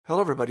Hello,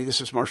 everybody. This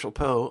is Marshall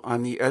Poe.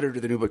 I'm the editor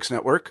of the New Books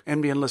Network.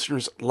 NBN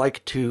listeners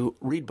like to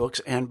read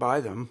books and buy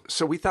them.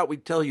 So we thought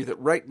we'd tell you that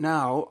right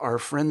now, our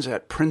friends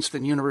at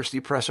Princeton University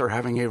Press are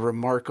having a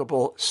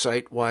remarkable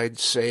site-wide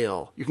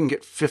sale. You can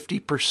get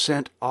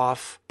 50%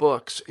 off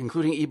books,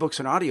 including ebooks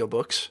and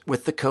audiobooks,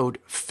 with the code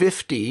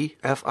 50,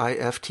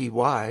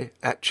 F-I-F-T-Y,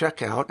 at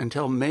checkout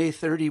until May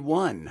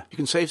 31. You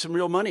can save some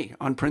real money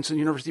on Princeton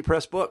University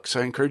Press books.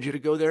 I encourage you to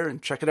go there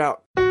and check it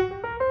out.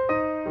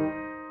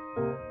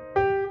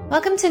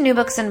 Welcome to New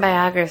Books and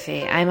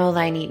Biography. I'm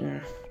Oline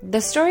Eaton.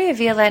 The story of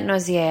Violette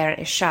Nozière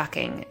is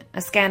shocking,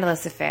 a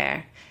scandalous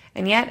affair.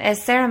 And yet,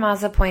 as Sarah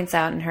Maza points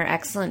out in her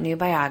excellent new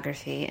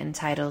biography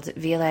entitled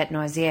Violette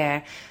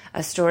Nozière,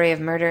 A Story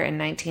of Murder in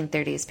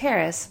 1930s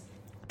Paris,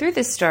 through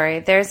this story,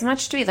 there is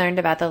much to be learned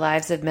about the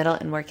lives of middle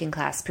and working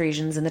class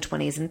Parisians in the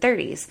 20s and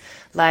 30s,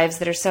 lives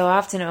that are so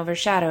often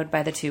overshadowed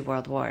by the two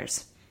world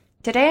wars.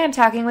 Today I'm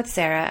talking with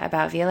Sarah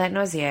about Violette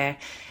Nozière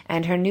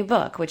and her new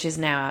book, which is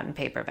now out in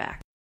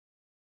paperback.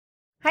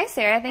 Hi,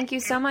 Sarah. Thank you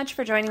so much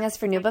for joining us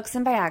for New Books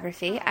and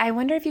Biography. I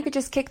wonder if you could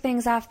just kick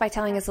things off by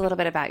telling us a little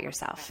bit about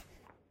yourself.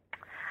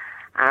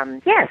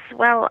 Yes.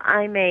 Well,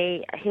 I'm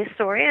a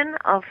historian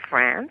of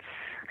France.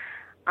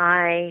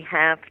 I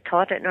have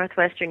taught at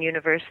Northwestern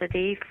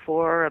University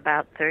for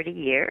about 30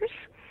 years.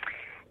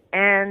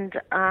 And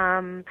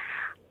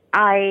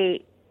I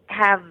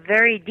have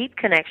very deep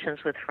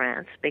connections with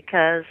France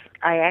because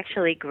I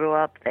actually grew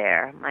up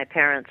there. My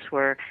parents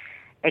were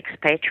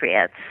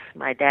expatriates.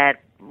 My dad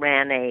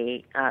ran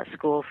a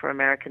school for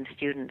American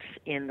students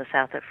in the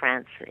south of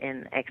France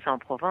in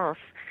Aix-en-Provence,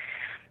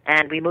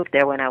 and we moved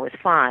there when I was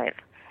 5.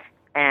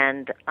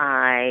 And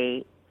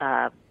I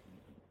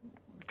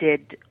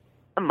did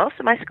most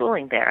of my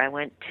schooling there. I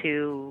went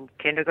to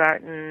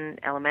kindergarten,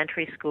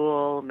 elementary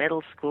school,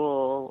 middle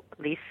school,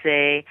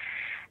 lycée,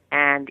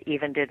 and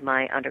even did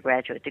my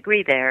undergraduate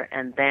degree there,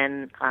 and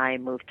then I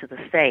moved to the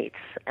States.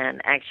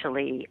 And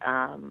actually,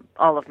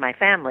 all of my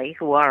family,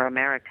 who are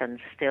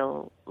Americans,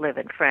 still live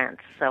in France,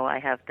 so I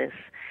have this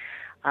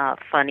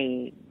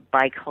funny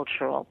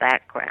bicultural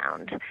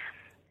background.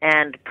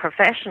 And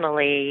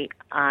professionally,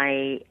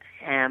 I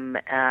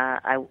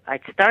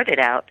started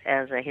out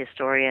as a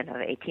historian of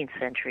 18th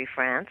century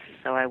France,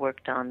 so I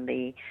worked on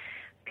the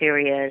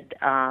period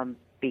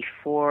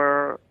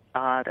before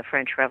the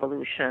French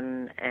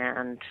Revolution,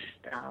 and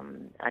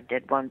I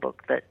did one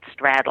book that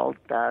straddled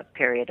the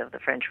period of the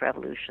French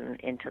Revolution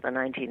into the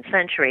 19th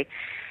century.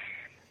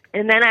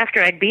 And then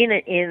after I'd been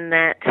in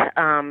that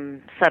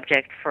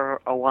subject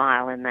for a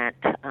while, in that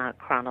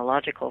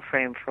chronological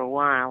frame for a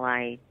while,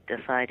 I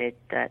decided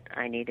that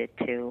I needed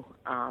to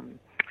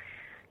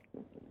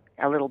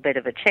a little bit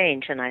of a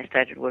change, and I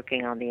started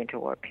working on the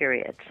interwar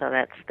period. So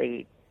that's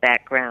the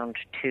background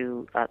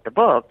to the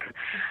book.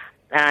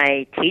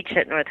 I teach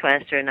at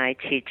Northwestern. I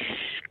teach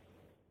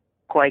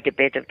quite a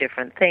bit of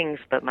different things,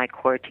 but my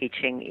core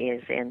teaching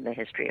is in the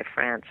history of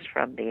France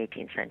from the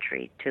 18th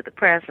century to the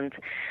present.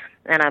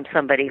 And I'm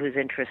somebody who's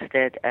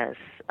interested, as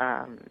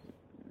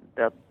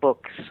the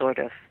book sort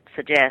of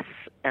suggests,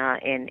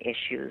 in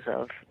issues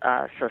of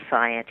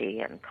society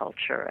and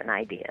culture and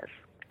ideas.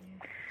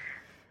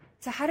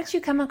 So how did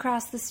you come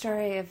across the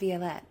story of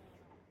Violette?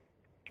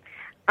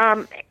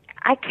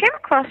 I came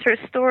across her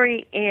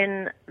story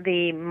in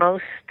the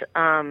most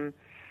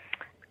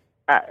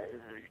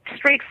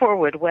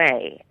straightforward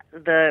way.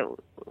 The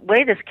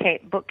way this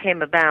book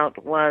came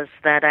about was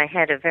that I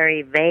had a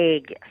very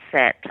vague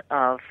set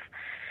of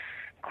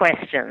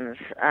questions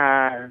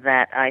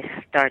that I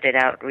started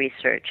out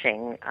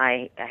researching.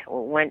 I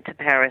went to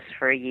Paris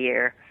for a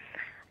year.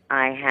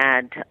 I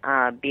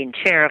had been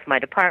chair of my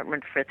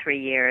department for 3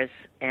 years,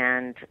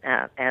 and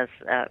as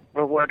a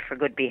reward for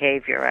good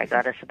behavior, I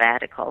got a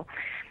sabbatical.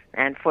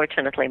 And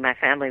fortunately, my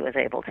family was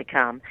able to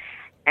come.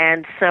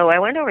 And so I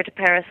went over to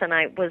Paris, and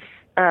I was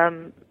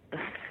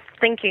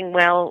thinking,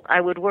 well,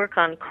 I would work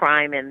on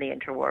crime in the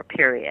interwar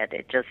period.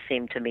 It just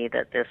seemed to me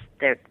that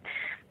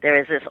there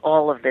is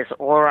all of this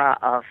aura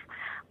of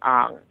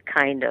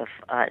kind of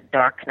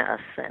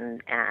darkness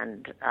and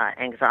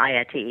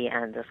anxiety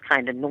and this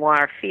kind of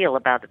noir feel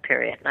about the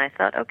period. And I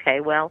thought, okay,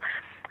 well,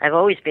 I've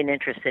always been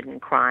interested in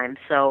crime,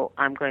 so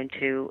I'm going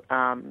to,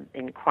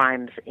 in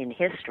crimes in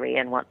history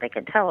and what they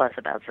can tell us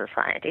about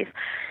societies.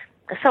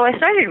 So I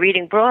started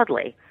reading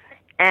broadly,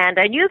 and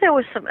I knew there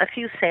was a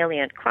few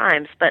salient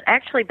crimes, but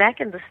actually back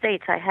in the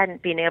States I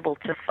hadn't been able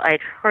to,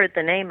 I'd heard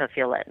the name of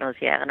Violette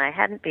Nozière, and I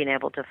hadn't been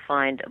able to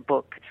find a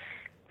book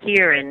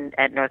here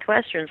at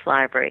Northwestern's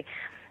library.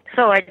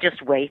 So I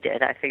just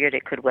waited. I figured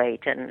it could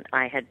wait, and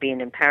I had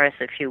been in Paris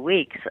a few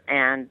weeks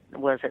and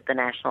was at the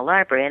National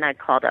Library, and I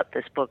called up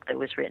this book that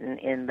was written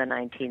in the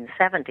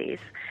 1970s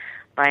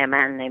by a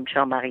man named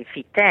Jean-Marie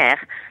Fiter,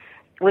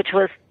 which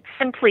was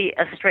simply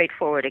a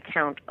straightforward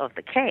account of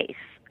the case.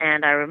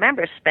 And I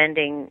remember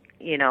spending,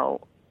 the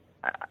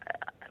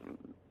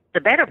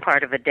better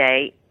part of a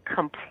day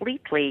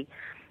completely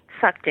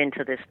sucked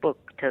into this book,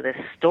 to this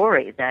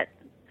story that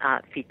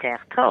Fiter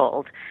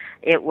told.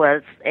 It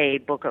was a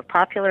book of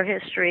popular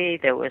history.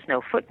 There was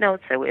no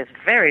footnotes. It was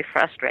very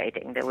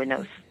frustrating. There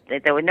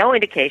there was no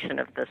indication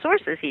of the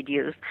sources he'd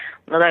used,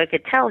 although I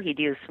could tell he'd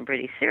used some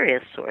pretty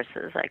serious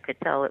sources. I could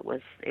tell it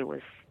was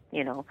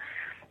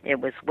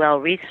well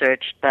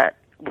researched, but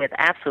with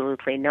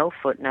absolutely no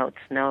footnotes,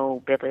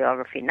 no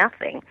bibliography,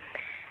 nothing.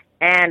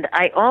 And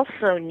I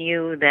also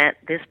knew that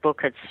this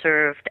book had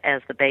served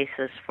as the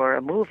basis for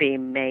a movie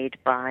made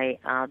by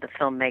the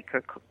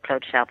filmmaker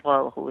Claude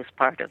Chabrol, who was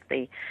part of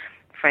the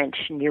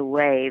French New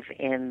Wave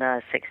in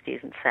the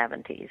 60s and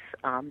 70s.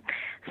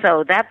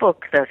 So that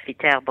book, the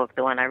Fiter book,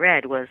 the one I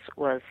read, was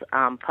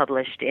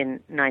published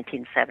in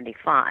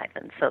 1975.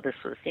 And so this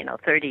was,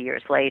 30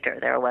 years later.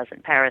 There I was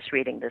in Paris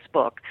reading this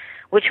book,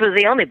 which was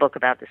the only book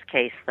about this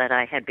case that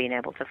I had been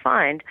able to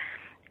find.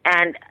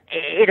 And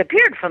it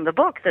appeared from the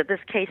book that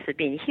this case had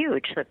been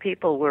huge, that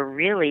people were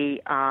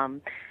really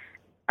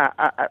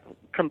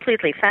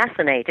completely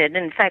fascinated.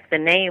 In fact, the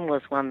name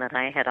was one that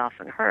I had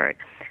often heard.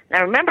 And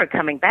I remember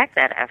coming back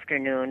that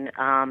afternoon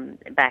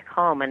back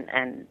home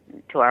and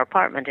to our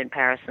apartment in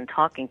Paris and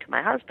talking to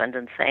my husband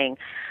and saying,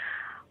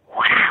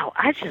 wow,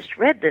 I just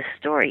read this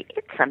story.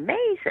 It's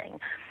amazing.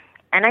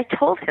 And I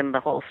told him the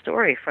whole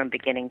story from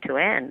beginning to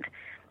end.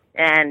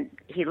 And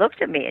he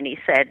looked at me and he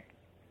said,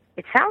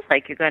 it sounds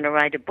like you're going to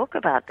write a book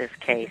about this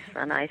case.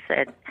 And I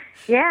said,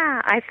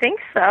 yeah, I think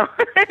so.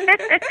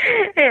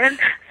 And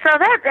so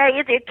that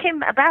it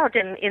came about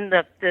in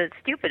the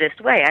stupidest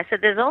way. I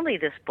said, there's only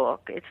this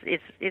book. It's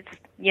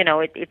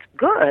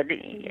good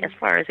as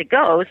far as it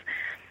goes,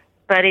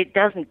 but it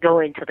doesn't go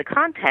into the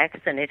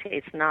context, and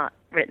it's not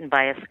written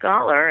by a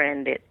scholar,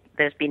 and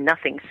there's been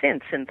nothing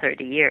since in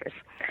 30 years.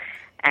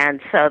 And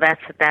so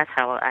that's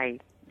how I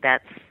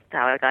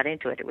got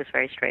into it. It was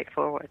very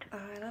straightforward. Oh,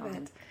 I love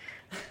it.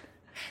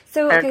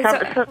 Go ahead.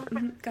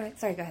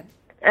 Sorry, go ahead.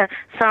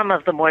 Some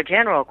of the more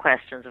general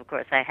questions, of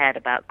course, I had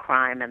about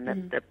crime and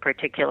the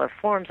particular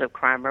forms of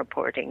crime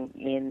reporting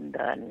in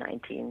the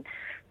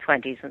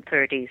 1920s and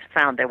 30s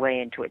found their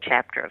way into a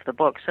chapter of the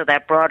book. So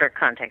that broader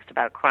context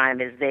about crime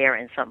is there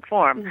in some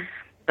form,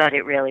 but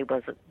it really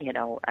was,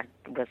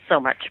 was so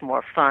much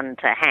more fun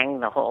to hang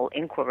the whole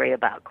inquiry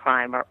about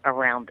crime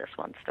around this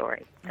one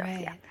story. So,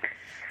 right. Yeah.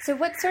 So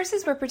what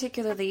sources were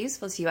particularly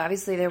useful to you?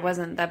 Obviously, there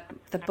wasn't the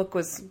book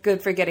was good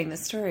for getting the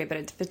story, but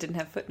if it didn't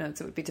have footnotes,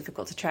 it would be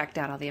difficult to track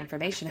down all the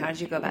information. How did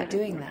you go about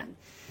doing that?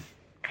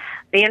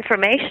 The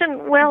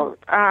information? Well,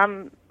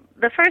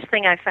 the first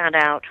thing I found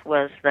out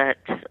was that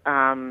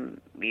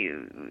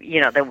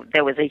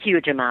there was a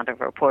huge amount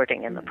of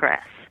reporting in the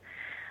press.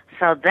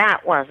 So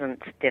that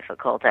wasn't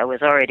difficult. I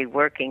was already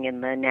working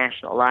in the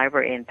National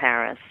Library in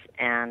Paris,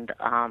 and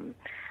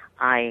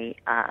I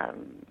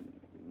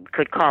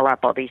could call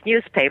up all these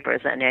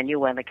newspapers, and I knew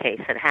when the case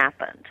had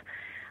happened.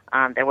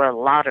 There were a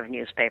lot of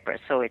newspapers,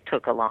 so it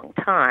took a long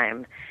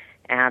time,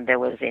 and there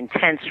was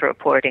intense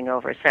reporting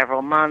over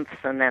several months,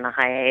 and then a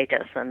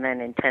hiatus, and then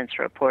intense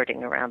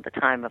reporting around the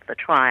time of the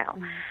trial.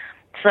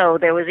 So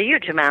there was a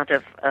huge amount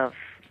of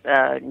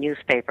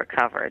newspaper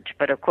coverage,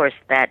 but of course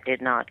that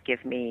did not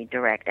give me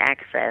direct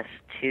access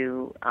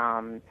to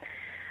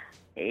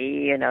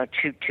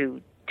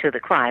the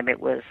crime. It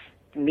was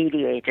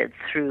mediated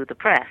through the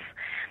press.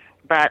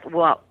 But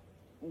what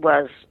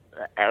was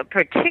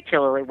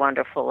particularly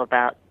wonderful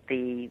about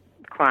the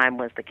crime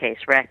was the case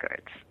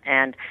records.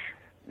 And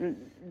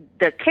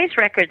the case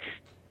records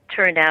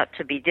turned out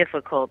to be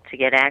difficult to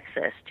get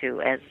access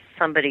to as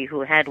somebody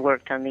who had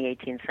worked on the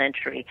 18th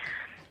century,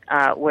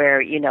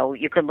 where,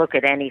 you can look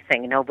at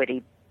anything,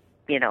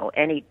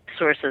 any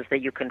sources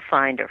that you can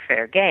find are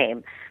fair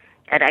game.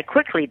 And I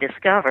quickly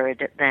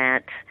discovered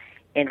that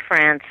in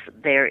France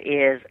there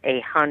is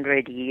a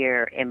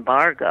 100-year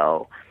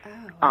embargo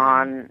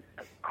on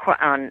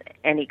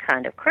any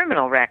kind of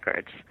criminal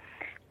records,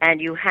 and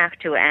you have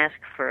to ask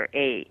for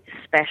a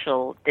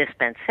special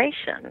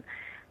dispensation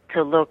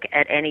to look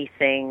at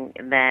anything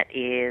that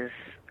is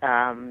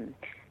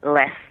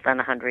less than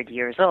 100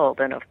 years old.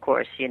 And of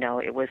course,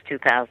 it was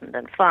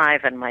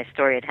 2005, and my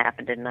story had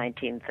happened in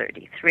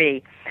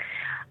 1933.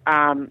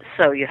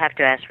 So you have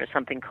to ask for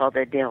something called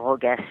a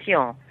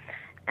dérogation.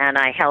 And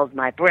I held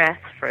my breath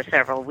for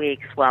several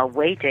weeks while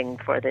waiting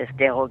for this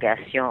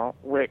dérogation,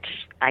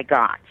 which I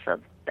got. So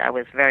I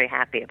was very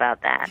happy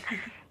about that.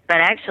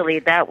 But actually,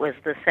 that was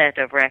the set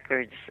of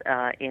records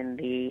in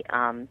the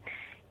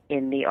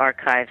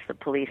archives, the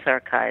police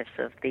archives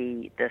of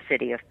the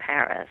city of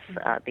Paris,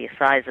 the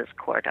Assizes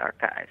Court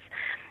archives.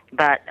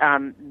 But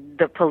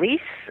the police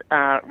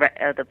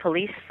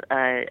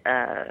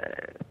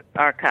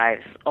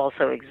archives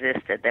also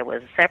existed. There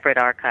was a separate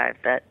archive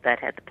that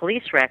had the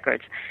police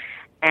records.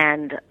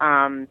 And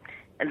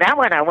that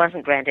one I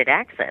wasn't granted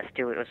access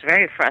to. It was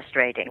very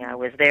frustrating. I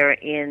was there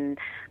in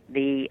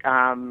the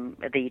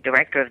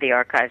director of the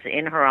archives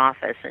in her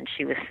office, and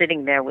she was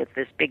sitting there with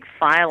this big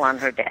file on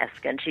her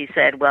desk, and she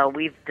said, well,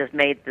 we've just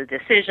made the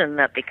decision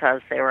that because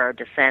there are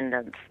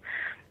descendants,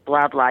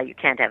 blah, blah, you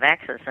can't have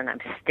access. And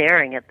I'm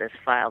staring at this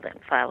file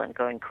and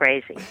going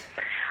crazy.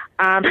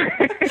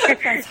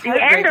 The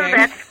end of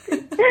that,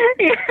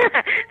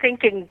 yeah,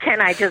 thinking, can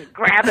I just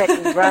grab it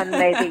and run,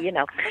 maybe, you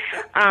know.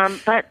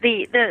 But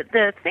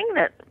the thing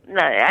that,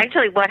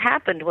 actually what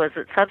happened was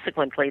that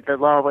subsequently the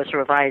law was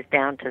revised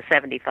down to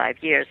 75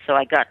 years, so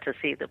I got to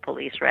see the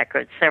police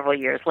records several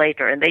years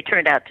later, and they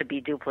turned out to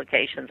be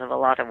duplications of a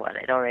lot of what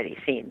I'd already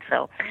seen,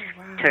 so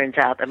turns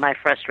out that my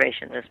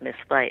frustration was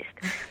misplaced.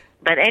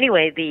 But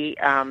anyway, the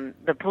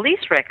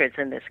police records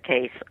in this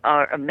case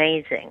are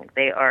amazing.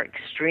 They are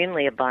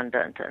extremely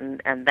abundant,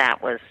 and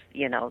that was,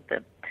 you know,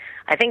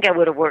 I think I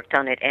would have worked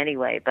on it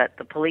anyway, but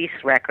the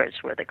police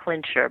records were the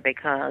clincher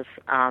because,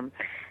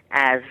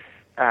 as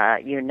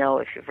you know,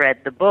 if you've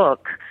read the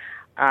book,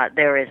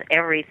 there is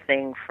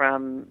everything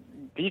from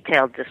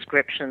detailed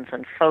descriptions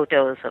and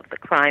photos of the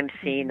crime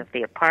scene, of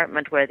the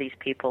apartment where these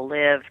people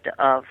lived,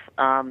 of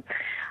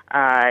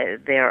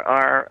there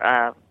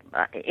are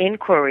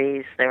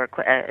inquiries, there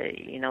are,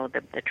 you know,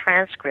 the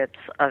transcripts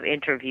of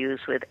interviews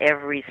with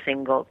every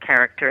single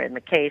character in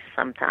the case,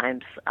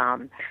 sometimes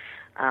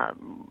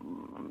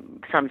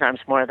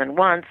more than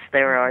once.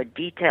 There are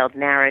detailed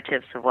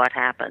narratives of what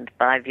happened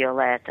by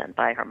Violette and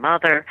by her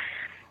mother.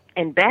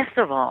 And best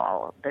of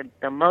all,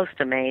 the most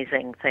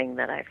amazing thing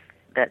that's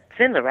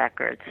in the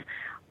records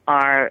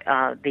are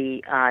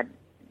the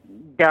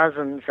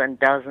dozens and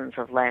dozens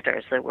of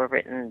letters that were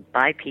written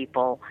by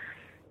people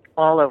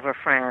all over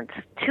France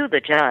to the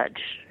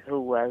judge who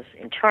was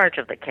in charge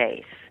of the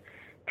case,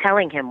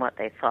 telling him what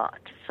they thought.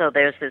 So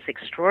there's this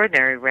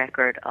extraordinary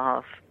record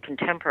of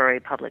contemporary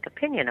public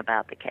opinion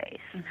about the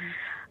case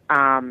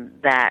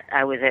that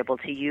I was able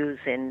to use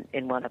in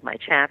one of my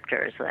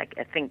chapters. Like,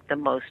 I think the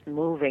most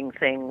moving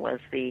thing was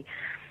the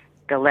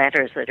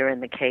letters that are in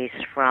the case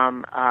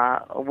from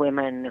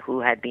women who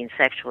had been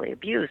sexually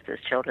abused as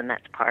children.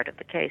 That's part of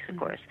the case, of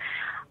course.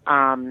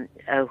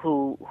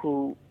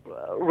 Who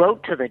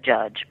wrote to the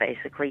judge,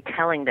 basically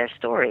telling their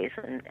stories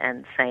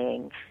and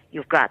saying,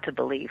 you've got to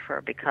believe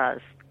her because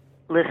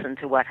listen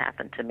to what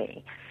happened to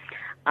me.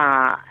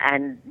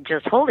 And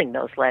just holding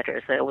those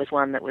letters. There was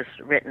one that was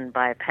written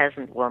by a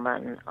peasant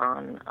woman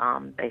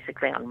on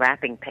basically on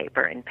wrapping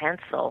paper in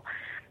pencil,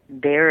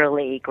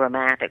 barely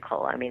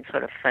grammatical, I mean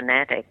sort of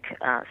phonetic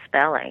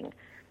spelling,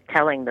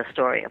 telling the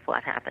story of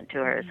what happened to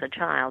her as a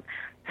child.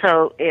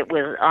 So it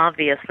was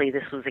obviously,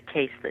 this was a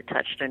case that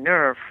touched a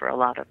nerve for a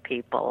lot of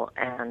people,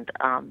 and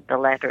the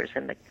letters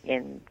in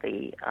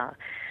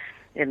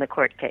the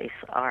court case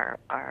are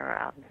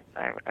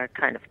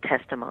kind of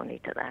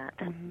testimony to that.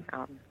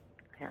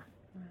 Yeah.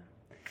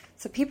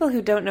 So people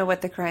who don't know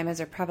what the crime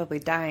is are probably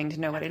dying to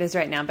know what it is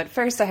right now. But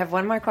first, I have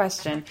one more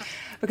question,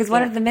 because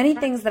one of the many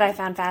things that I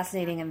found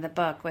fascinating in the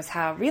book was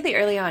how really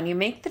early on you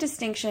make the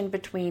distinction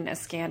between a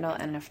scandal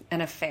and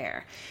an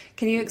affair.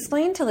 Can you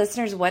explain to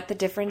listeners what the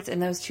difference in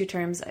those two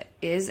terms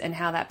is and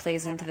how that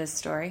plays into this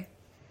story?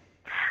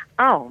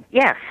 Oh,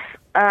 yes.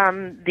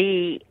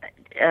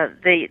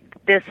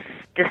 This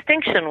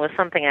distinction was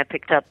something I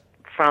picked up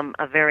from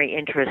a very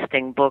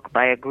interesting book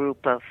by a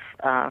group of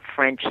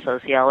French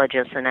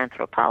sociologists and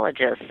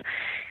anthropologists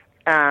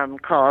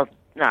called,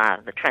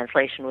 the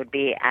translation would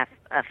be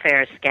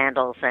Affairs,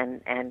 Scandals,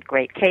 and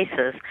Great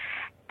Cases.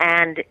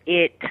 And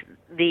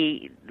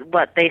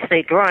what they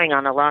say, drawing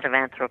on a lot of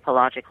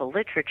anthropological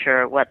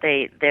literature,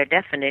 their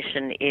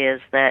definition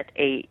is that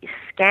a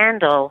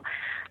scandal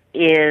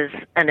is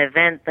an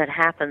event that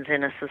happens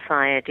in a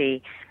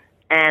society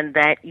and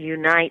that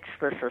unites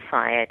the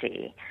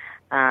society.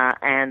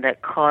 And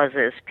that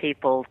causes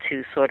people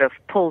to sort of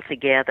pull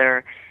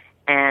together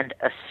and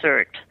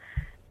assert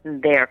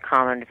their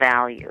common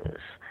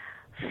values,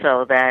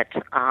 so that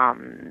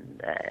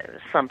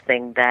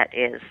something that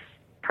is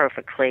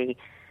perfectly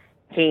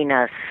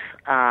heinous,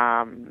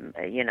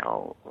 you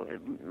know,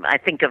 I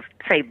think of,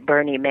 say,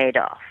 Bernie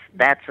Madoff.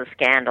 That's a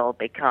scandal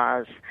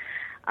because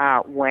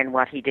when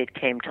what he did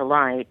came to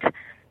light,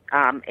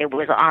 it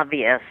was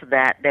obvious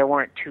that there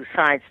weren't two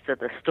sides to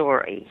the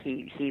story.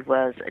 He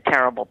was a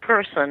terrible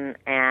person,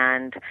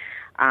 and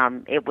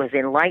it was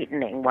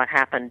enlightening what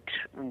happened,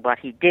 what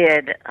he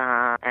did,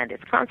 and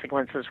its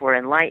consequences were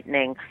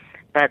enlightening,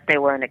 but they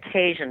were an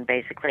occasion,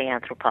 basically,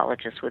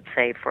 anthropologists would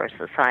say, for a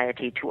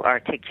society to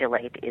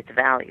articulate its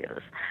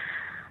values.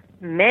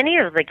 Many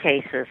of the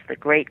cases, the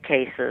great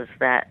cases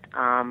that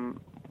are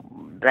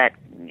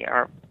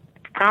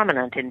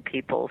prominent in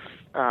people's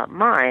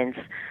minds,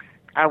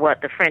 are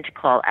what the French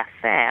call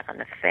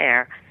an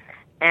affair.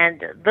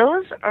 And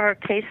those are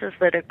cases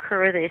that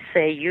occur, they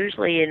say,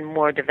 usually in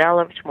more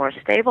developed, more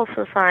stable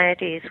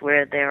societies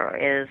where there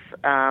is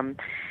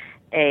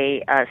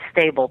a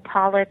stable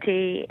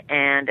polity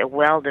and a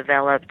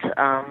well-developed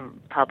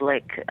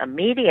public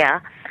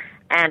media.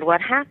 And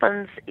what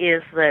happens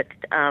is that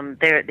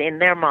in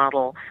their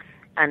model,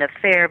 an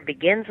affair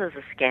begins as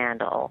a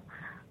scandal.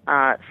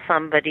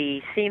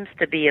 Somebody seems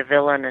to be a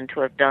villain and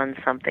to have done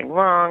something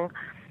wrong,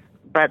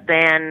 but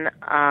then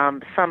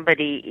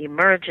somebody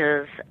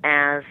emerges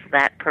as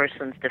that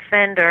person's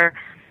defender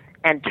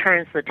and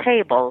turns the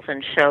tables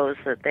and shows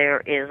that there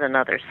is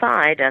another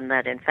side, and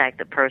that in fact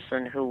the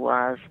person who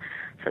was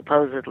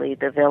supposedly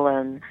the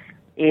villain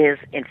is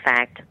in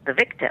fact the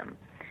victim.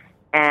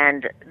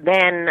 And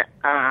then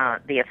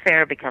the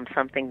affair becomes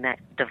something that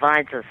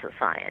divides a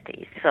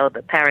society. So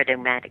the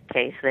paradigmatic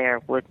case there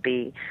would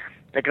be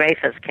the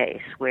Dreyfus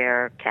case,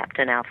 where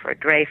Captain Alfred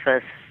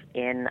Dreyfus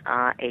in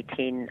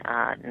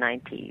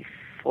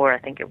 1894, I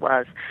think it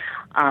was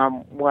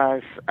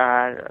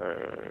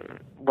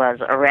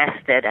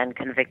arrested and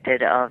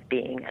convicted of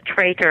being a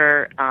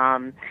traitor,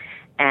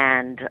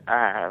 and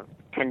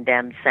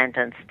condemned,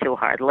 sentenced to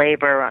hard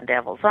labor on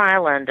Devil's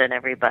Island, and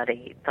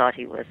everybody thought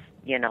he was,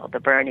 the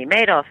Bernie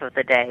Madoff of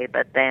the day.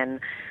 But then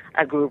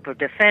a group of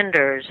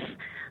defenders,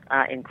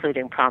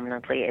 including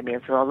prominently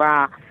Émile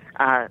Zola,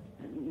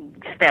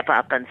 step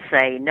up and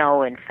say,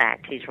 no, in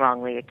fact, he's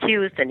wrongly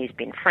accused and he's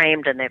been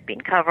framed and there have been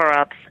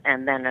cover-ups,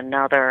 and then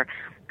another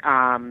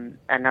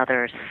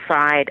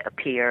side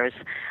appears.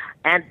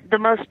 And the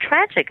most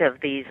tragic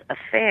of these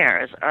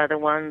affairs are the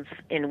ones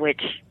in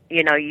which,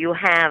 you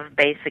have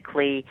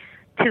basically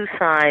two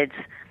sides,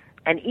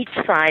 and each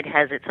side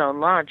has its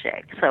own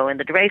logic. So in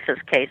the Dreyfus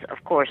case,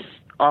 of course,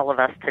 all of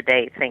us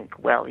today think,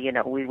 well,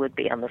 we would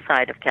be on the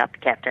side of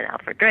Captain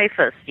Alfred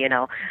Dreyfus,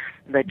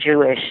 the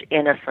Jewish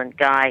innocent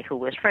guy who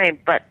was framed.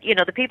 But,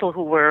 the people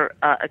who were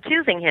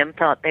accusing him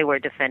thought they were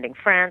defending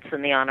France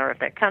and the honor of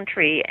their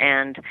country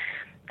and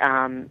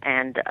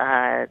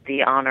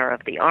the honor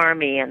of the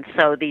army. And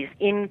so these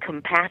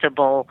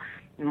incompatible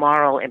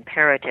moral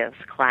imperatives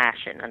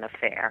clash in an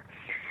affair.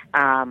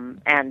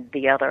 And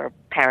the other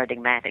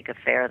paradigmatic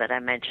affair that I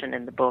mentioned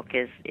in the book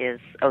is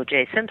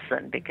O.J.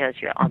 Simpson, because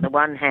on the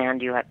one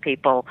hand you have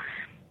people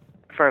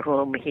for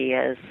whom he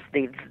is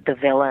the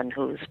villain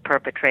who's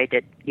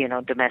perpetrated,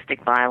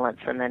 domestic violence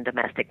and then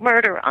domestic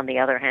murder. On the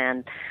other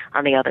hand,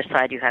 on the other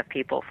side, you have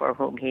people for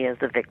whom he is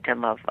the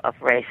victim of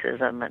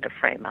racism and a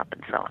frame-up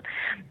and so on.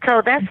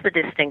 So that's the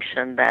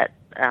distinction that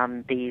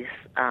these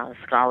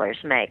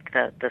scholars make,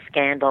 the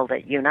scandal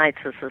that unites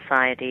a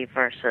society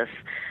versus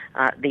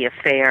the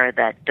affair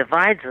that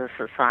divides a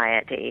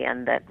society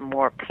and that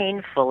more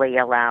painfully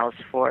allows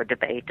for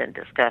debate and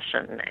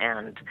discussion,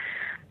 and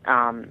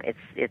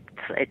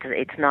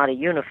it's not a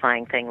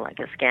unifying thing like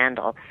a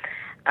scandal.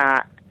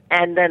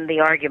 And then the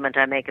argument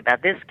I make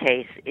about this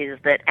case is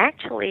that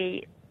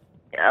actually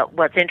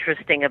what's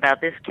interesting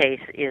about this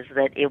case is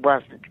that it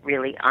wasn't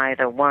really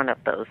either one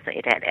of those.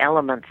 It had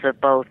elements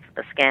of both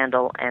a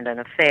scandal and an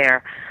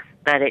affair,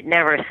 but it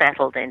never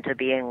settled into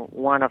being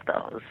one of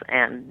those,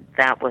 and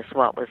that was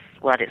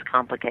what is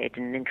complicated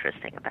and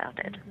interesting about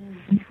it.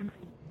 Mm-hmm.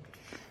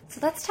 So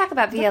let's talk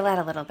about Violette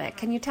a little bit.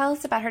 Can you tell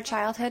us about her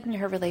childhood and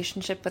her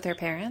relationship with her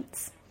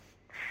parents?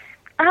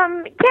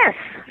 Yes,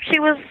 she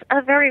was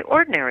a very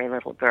ordinary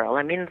little girl.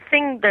 I mean, the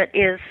thing that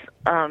is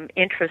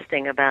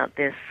interesting about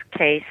this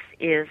case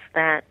is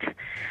that,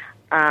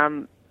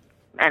 and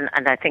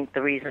I think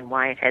the reason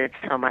why it had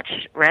so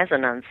much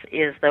resonance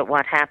is that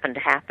what happened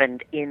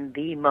in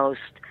the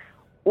most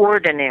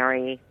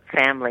ordinary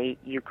family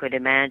you could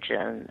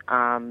imagine.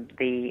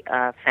 The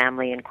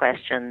family in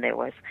question, there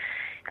was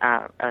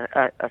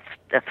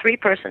a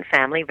three-person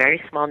family, very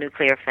small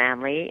nuclear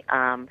family.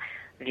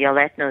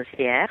 Violette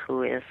Nozière,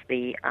 who is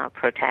the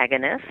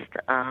protagonist,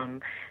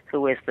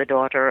 who is the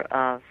daughter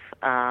of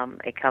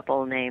a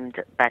couple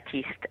named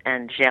Baptiste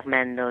and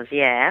Germaine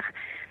Nozière,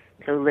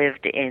 who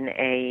lived in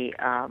a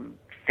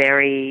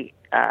very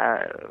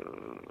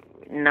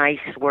nice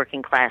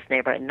working-class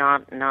neighborhood,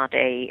 not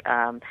a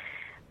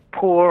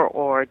poor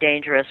or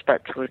dangerous,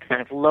 but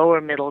kind of lower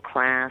middle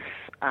class,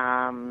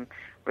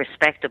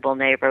 respectable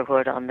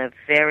neighborhood on the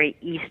very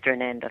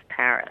eastern end of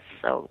Paris.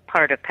 So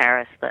part of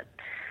Paris that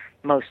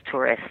most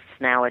tourists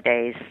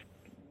nowadays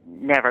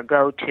never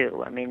go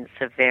to. I mean,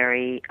 it's a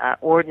very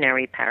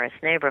ordinary Paris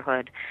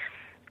neighborhood.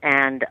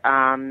 And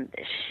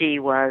she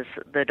was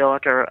the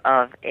daughter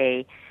of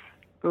a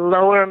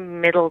lower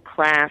middle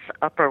class,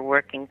 upper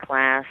working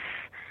class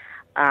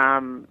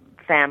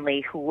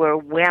family who were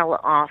well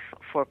off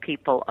for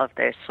people of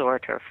their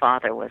sort. Her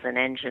father was an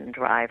engine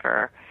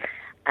driver,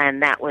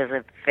 and that was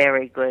a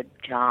very good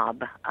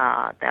job.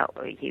 That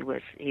he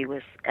was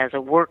as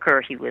a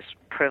worker, he was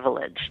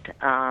privileged.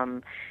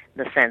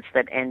 The sense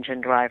that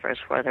engine drivers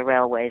for the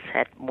railways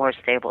had more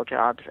stable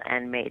jobs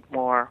and made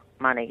more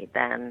money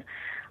than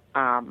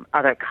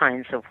other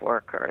kinds of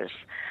workers.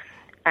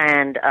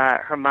 And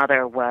her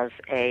mother was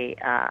a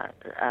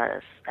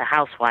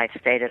housewife,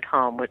 stayed at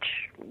home, which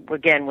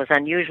again was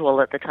unusual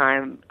at the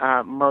time.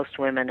 Most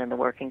women in the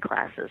working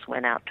classes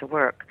went out to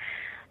work.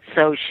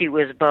 So she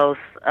was both,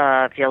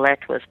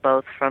 Violette was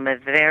both from a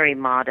very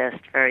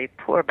modest, very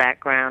poor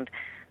background,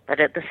 but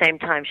at the same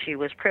time she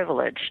was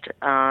privileged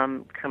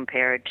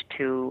compared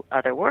to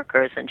other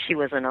workers, and she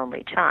was an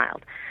only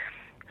child.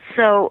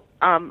 So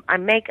I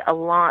make a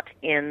lot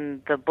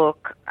in the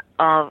book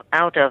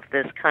out of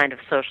this kind of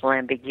social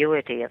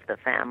ambiguity of the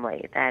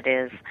family. That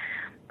is,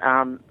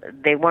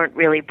 they weren't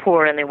really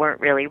poor and they weren't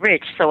really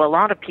rich, so a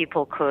lot of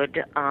people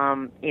could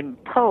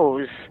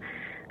impose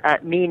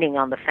meaning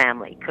on the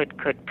family, could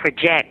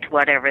project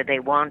whatever they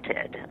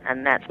wanted,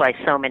 and that's why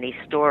so many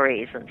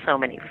stories and so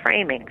many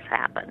framings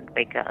happened,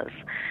 because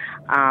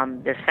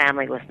this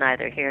family was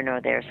neither here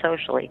nor there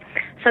socially.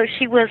 So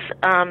she was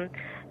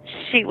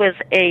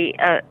a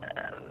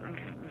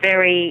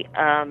very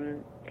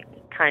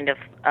kind of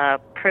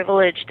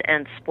privileged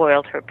and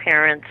spoiled. Her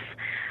parents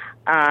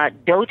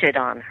doted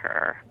on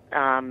her.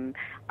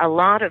 A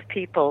lot of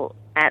people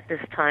at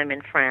this time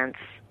in France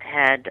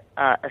had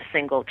a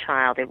single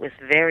child. It was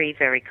very,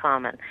 very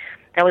common.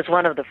 That was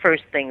one of the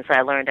first things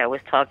I learned. I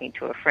was talking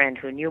to a friend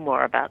who knew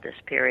more about this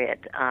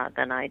period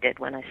than I did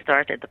when I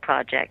started the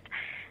project.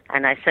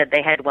 And I said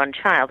they had one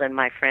child, and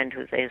my friend,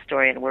 who's a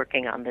historian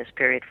working on this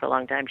period for a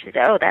long time, she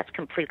said, oh, that's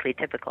completely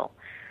typical.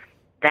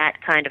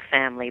 That kind of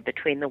family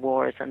between the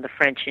wars, and the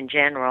French in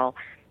general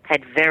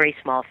had very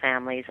small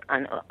families,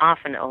 and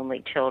often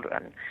only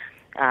children,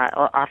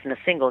 or often a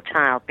single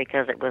child,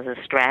 because it was a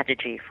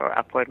strategy for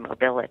upward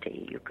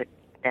mobility. You could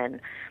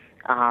then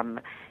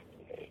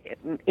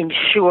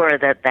ensure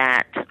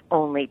that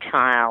only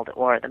child,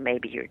 or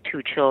maybe your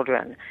two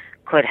children,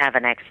 could have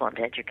an excellent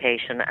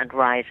education and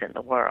rise in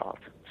the world.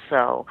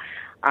 So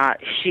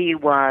she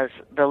was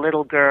the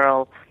little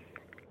girl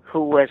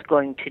who was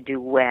going to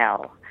do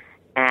well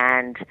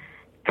and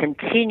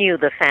continue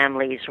the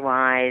family's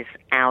rise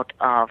out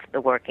of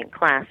the working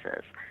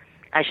classes.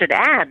 I should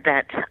add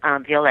that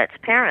Violette's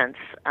parents,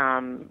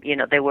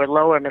 they were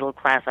lower middle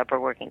class, upper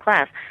working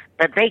class,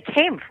 but they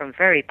came from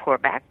very poor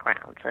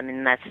backgrounds. I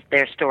mean, that's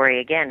their story,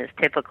 again, is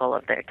typical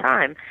of their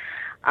time.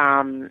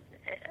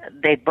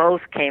 They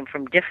both came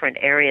from different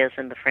areas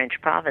in the French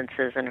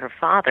provinces, and her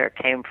father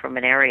came from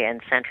an area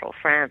in central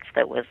France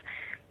that was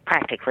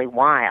practically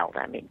wild.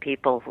 I mean,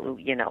 people who,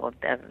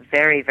 a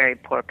very, very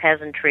poor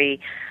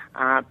peasantry,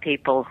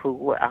 people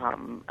who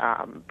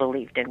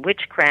believed in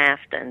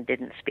witchcraft and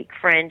didn't speak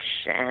French,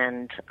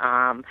 and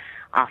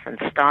often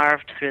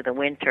starved through the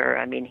winter.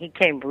 I mean, he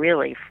came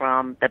really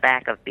from the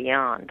back of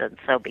beyond, and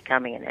so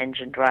becoming an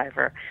engine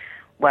driver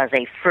was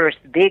a first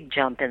big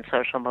jump in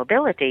social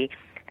mobility.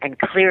 And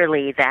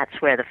clearly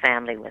that's where the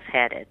family was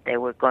headed. They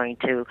were going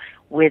to,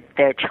 with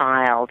their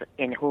child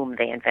in whom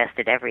they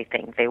invested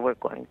everything, they were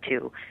going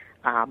to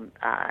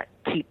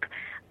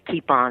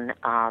keep on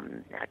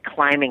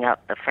climbing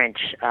up the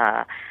French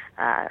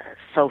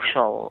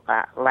social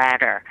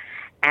ladder.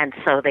 And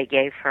so they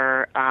gave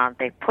her,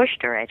 they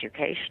pushed her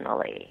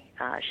educationally.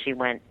 She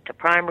went to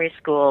primary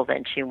school,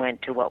 then she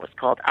went to what was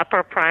called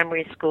upper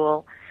primary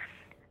school,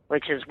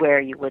 which is where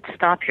you would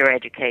stop your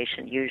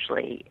education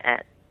usually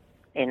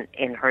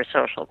in her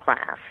social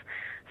class.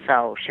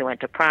 So she went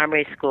to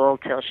primary school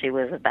till she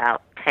was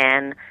about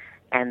 10,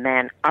 and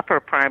then upper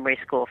primary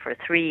school for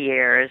 3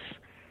 years,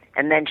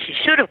 and then she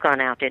should have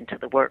gone out into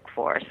the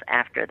workforce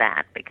after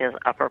that, because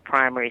upper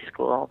primary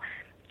school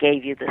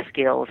gave you the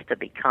skills to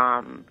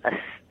become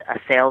a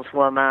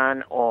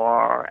saleswoman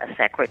or a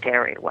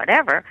secretary or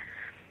whatever.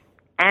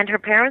 And her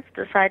parents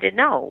decided,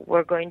 no, they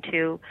were going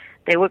to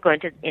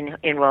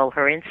enroll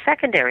her in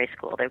secondary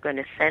school. They were going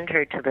to send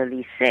her to the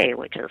lycée,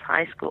 which is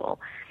high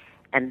school.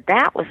 And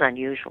that was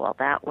unusual.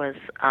 That was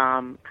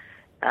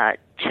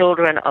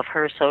children of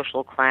her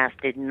social class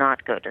did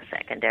not go to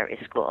secondary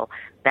school.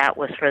 That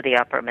was for the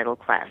upper middle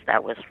class.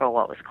 That was for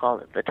what was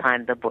called at the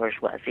time the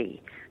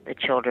bourgeoisie, the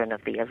children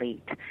of the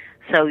elite.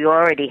 So you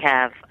already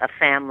have a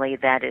family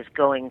that is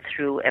going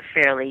through a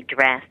fairly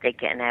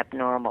drastic and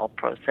abnormal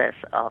process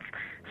of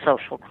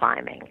social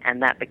climbing,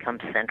 and that becomes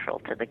central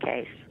to the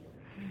case.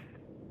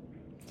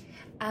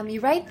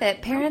 You write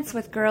that parents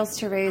with girls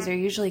to raise are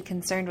usually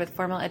concerned with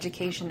formal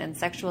education and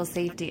sexual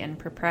safety and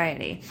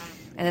propriety,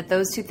 and that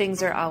those two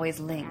things are always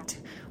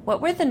linked.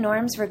 What were the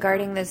norms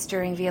regarding this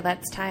during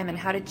Violette's time, and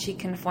how did she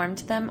conform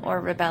to them or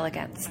rebel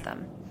against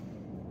them?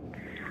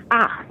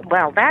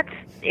 Well, that's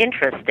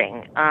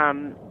interesting.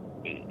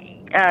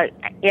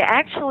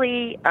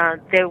 Actually,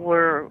 there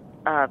were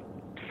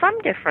some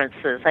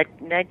differences. I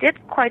did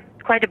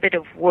quite a bit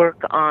of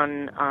work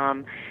on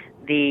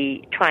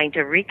the trying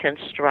to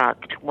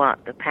reconstruct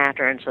what the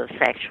patterns of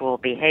sexual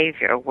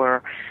behavior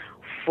were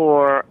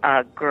for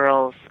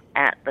girls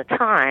at the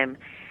time.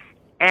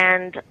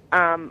 And,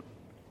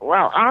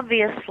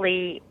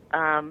 obviously,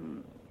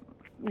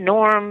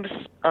 norms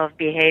of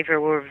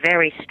behavior were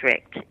very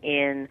strict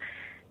in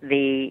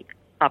the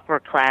upper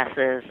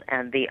classes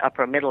and the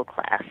upper middle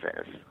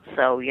classes.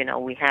 So,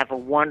 we have a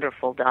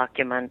wonderful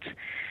document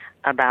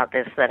about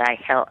this that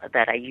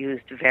I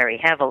used very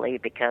heavily,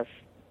 because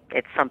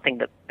it's something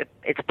that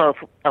it's both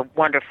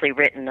wonderfully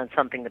written and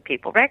something that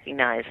people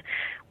recognize,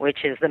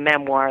 which is the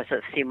Memoirs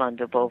of Simone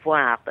de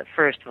Beauvoir, the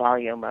first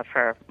volume of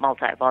her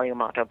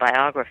multi-volume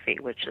autobiography,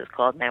 which is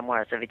called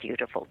Memoirs of a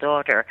Dutiful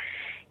Daughter,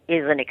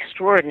 is an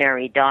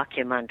extraordinary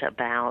document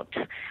about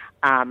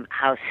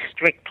how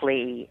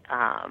strictly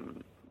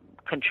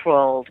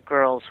controlled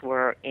girls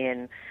were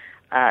in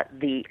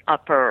the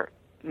upper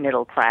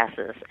middle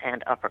classes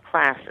and upper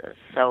classes.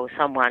 So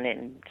someone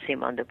in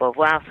Simone de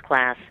Beauvoir's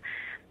class,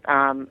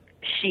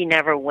 she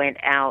never went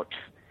out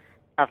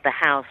of the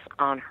house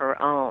on her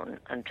own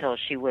until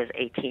she was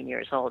 18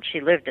 years old.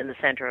 She lived in the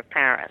center of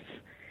Paris,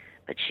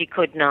 but she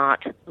could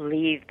not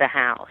leave the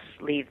house,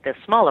 leave the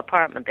small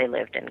apartment they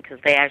lived in, because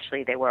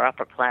they were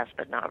upper class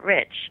but not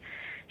rich.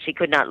 She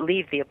could not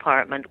leave the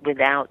apartment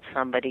without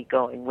somebody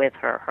going with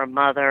her, her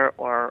mother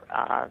or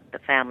the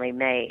family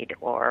maid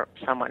or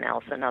someone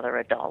else, another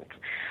adult.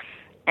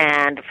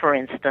 And, for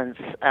instance,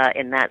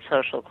 in that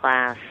social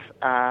class,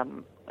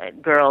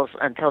 girls,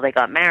 until they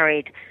got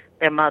married,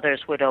 their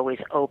mothers would always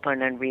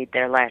open and read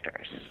their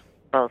letters,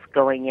 both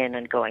going in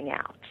and going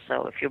out.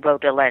 So if you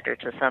wrote a letter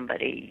to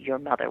somebody, your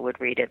mother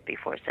would read it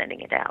before sending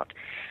it out,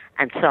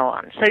 and so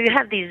on. So you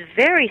have these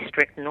very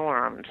strict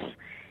norms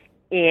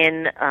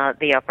in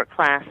the upper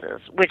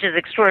classes, which is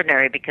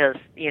extraordinary because,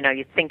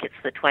 you think it's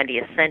the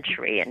 20th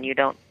century, and I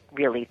don't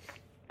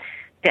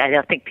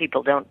think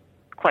people don't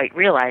quite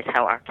realize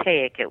how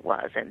archaic it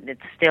was. And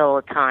it's still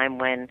a time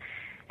when,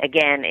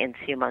 again, in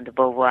Simone de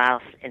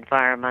Beauvoir's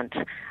environment,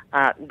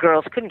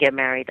 girls couldn't get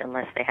married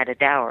unless they had a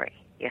dowry.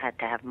 You had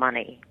to have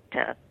money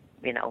to,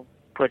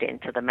 put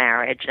into the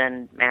marriage,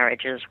 and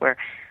marriages were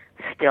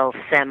still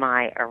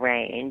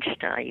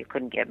semi-arranged. You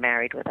couldn't get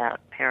married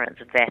without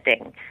parents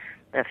vetting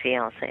the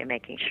fiancé,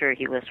 making sure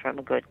he was from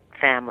a good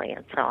family,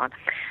 and so on.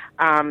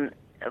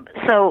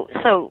 So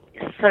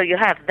you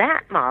have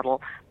that model.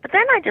 But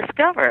then I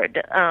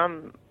discovered,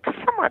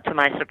 somewhat to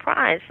my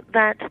surprise,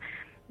 that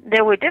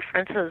there were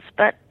differences,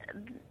 but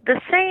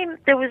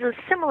there was a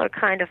similar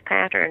kind of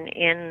pattern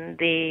in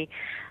the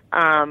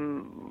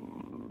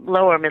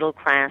lower middle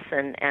class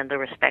and the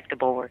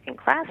respectable working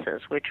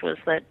classes, which was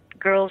that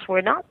girls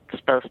were not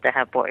supposed to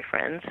have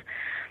boyfriends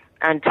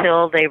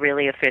until they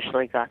really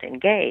officially got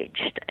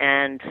engaged.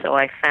 And so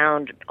I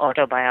found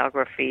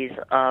autobiographies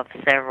of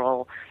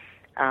several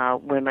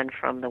women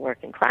from the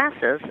working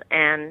classes,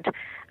 and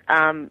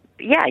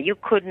you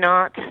could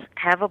not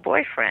have a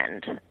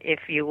boyfriend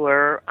if you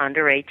were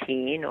under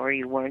 18 or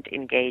you weren't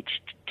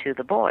engaged to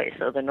the boy.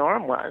 So the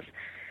norm was,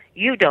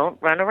 you don't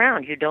run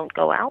around, you don't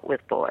go out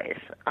with boys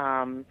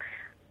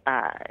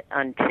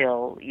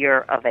until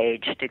you're of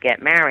age to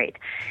get married.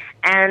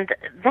 And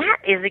that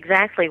is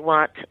exactly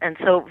and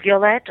so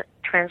Violette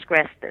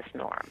transgressed this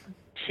norm.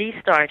 She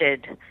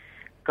started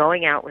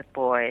going out with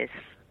boys,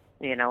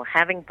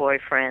 having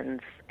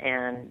boyfriends,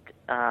 and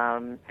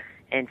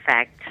in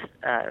fact,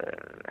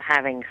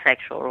 having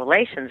sexual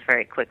relations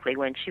very quickly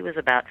when she was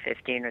about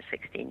 15 or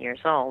 16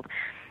 years old.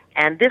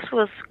 And this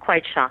was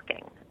quite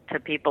shocking to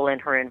people in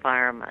her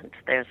environment.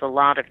 There's a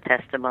lot of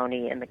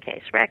testimony in the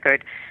case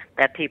record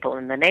that people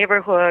in the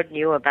neighborhood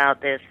knew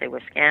about this. They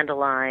were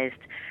scandalized.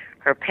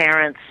 Her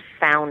parents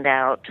found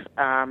out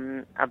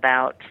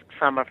about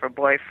some of her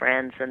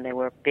boyfriends, and there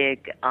were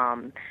big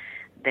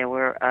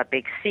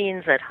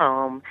scenes at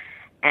home.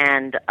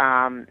 And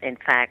in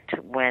fact,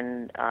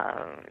 when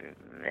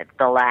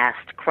the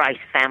last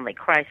family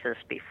crisis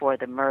before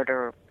the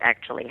murder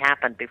actually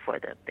happened, before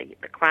the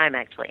crime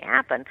actually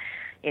happened,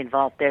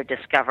 involved their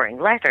discovering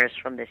letters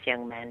from this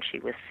young man she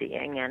was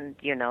seeing, and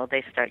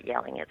they start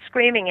yelling and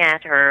screaming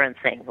at her and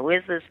saying, who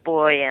is this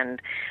boy and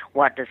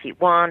what does he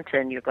want,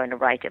 and you're going to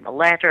write him a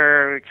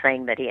letter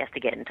saying that he has to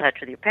get in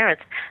touch with your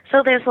parents.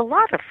 So there's a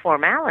lot of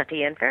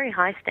formality and very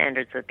high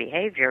standards of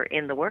behavior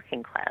in the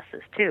working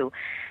classes too.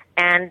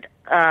 And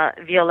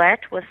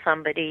Violette was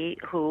somebody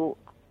who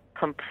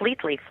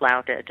completely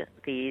flouted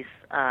these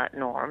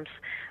norms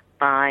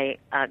by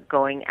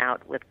going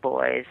out with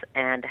boys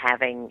and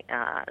having,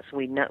 as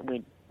we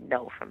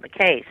know from the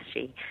case,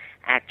 she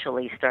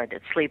actually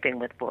started sleeping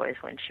with boys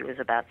when she was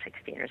about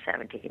 16 or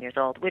 17 years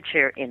old, which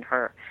in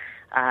her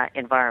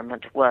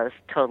environment was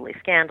totally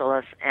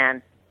scandalous.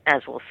 And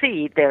as we'll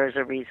see, there is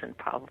a reason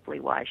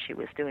probably why she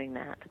was doing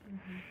that.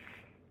 Mm-hmm.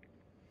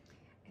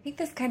 I think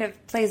this kind of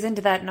plays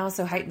into that and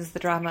also heightens the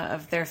drama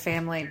of their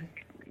family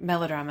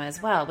melodrama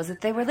as well, was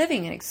that they were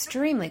living in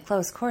extremely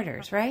close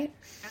quarters, right?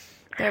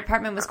 Their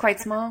apartment was quite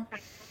small.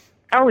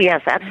 Oh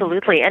yes,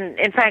 absolutely. And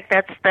in fact,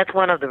 that's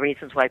one of the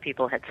reasons why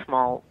people had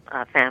small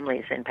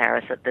families in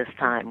Paris at this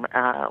time.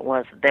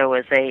 Was there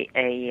was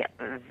a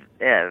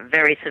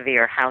very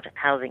severe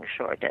housing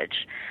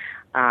shortage.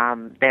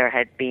 There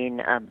had been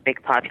a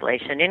big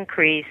population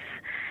increase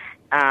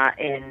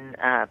in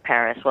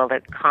Paris. Well,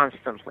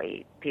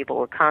 people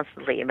were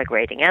constantly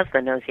immigrating, as the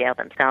Nozières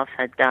themselves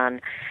had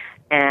done,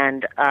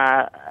 and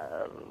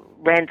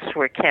rents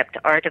were kept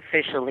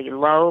artificially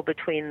low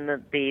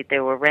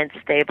there were rents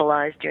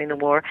stabilized during the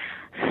war,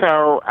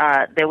 so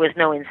there was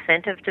no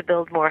incentive to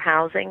build more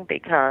housing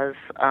because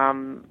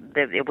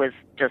it was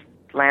just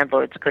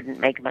landlords couldn't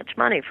make much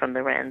money from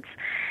the rents,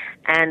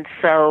 and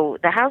so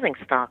the housing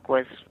stock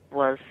was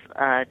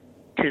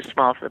too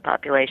small for the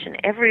population.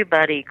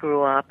 Everybody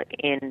grew up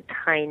in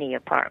tiny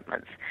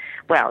apartments.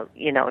 Well,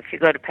 if you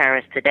go to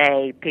Paris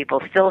today,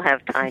 people still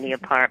have tiny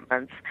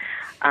apartments,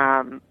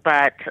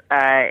 but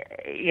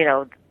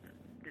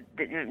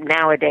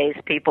nowadays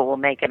people will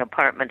make an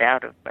apartment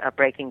out of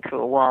breaking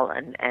through a wall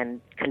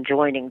and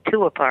conjoining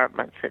two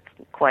apartments. It's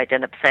quite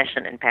an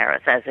obsession in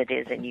Paris, as it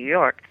is in New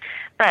York.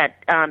 But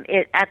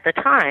at the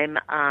time,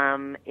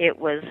 it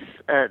was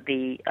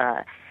the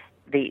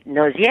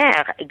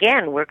Nozières,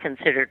 again, were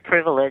considered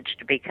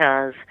privileged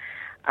because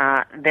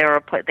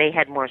they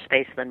had more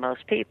space than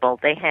most people.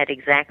 They had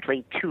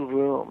exactly 2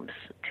 rooms,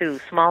 2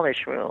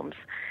 smallish rooms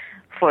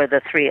for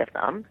the 3 of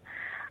them.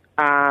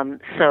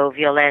 So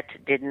Violette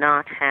did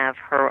not have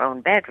her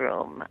own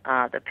bedroom.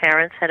 The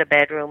parents had a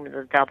bedroom with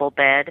a double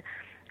bed,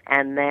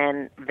 and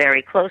then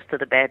very close to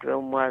the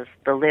bedroom was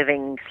the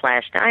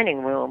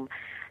living/dining room,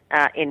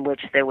 in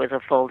which there was a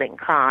folding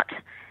cot,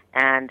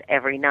 and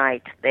every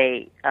night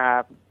they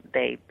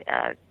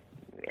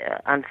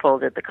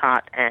unfolded the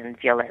cot,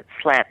 and Violette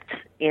slept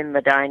in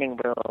the dining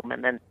room,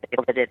 and then they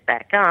folded it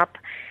back up,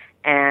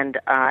 and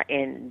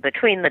in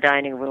between the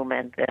dining room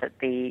and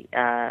the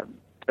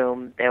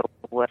room, there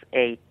was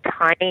a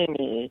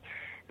tiny,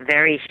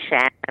 very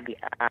shabby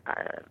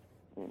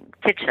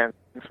kitchen,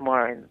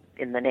 more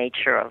in the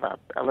nature of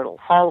a little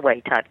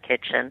hallway-type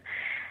kitchen.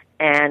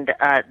 And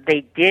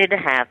they did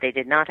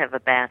not have a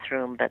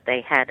bathroom, but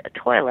they had a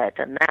toilet,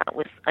 and that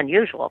was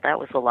unusual. That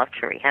was a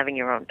luxury, having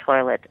your own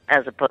toilet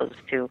as opposed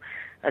to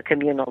a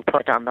communal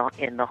toilet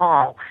in the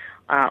hall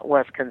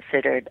was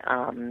considered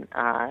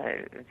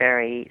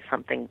very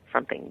something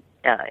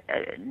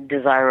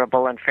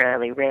desirable and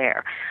fairly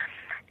rare.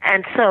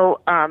 And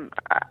so,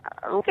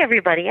 like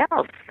everybody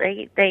else,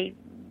 they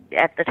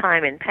at the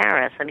time in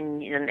Paris. I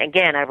mean, and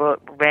again, I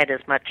read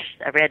as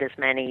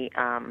many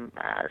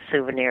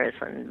souvenirs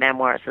and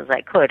memoirs as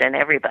I could, and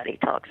everybody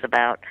talks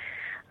about,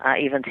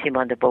 even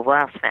Simone de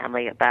Beauvoir's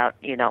family, about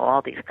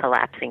all these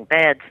collapsing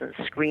beds and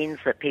screens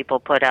that people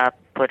put up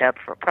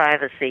for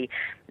privacy.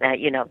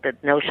 The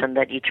notion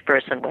that each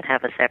person would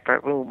have a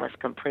separate room was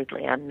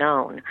completely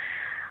unknown,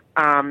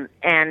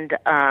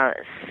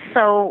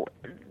 so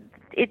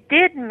it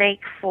did make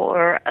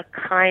for a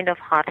kind of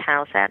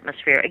hothouse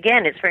atmosphere.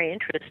 Again, it's very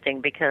interesting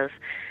because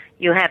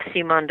you have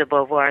Simone de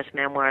Beauvoir's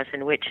memoirs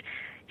in which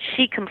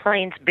she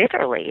complains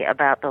bitterly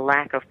about the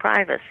lack of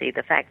privacy,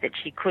 the fact that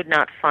she could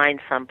not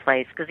find some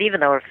place, because even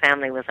though her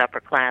family was upper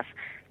class,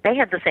 they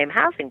had the same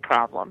housing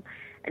problem,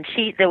 and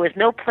there was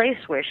no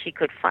place where she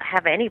could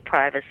have any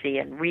privacy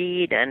and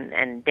read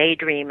and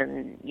daydream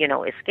and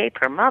escape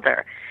her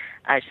mother.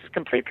 She's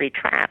completely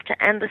trapped.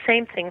 And the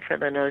same thing for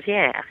the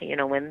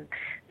Nozières. When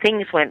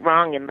things went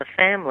wrong in the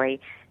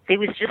family, there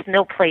was just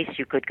no place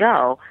you could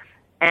go.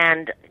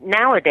 And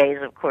nowadays,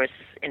 of course,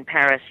 in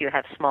Paris, you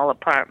have small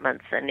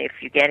apartments, and if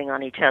you're getting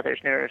on each other's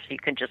nerves, you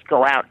can just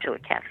go out to a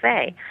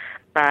cafe.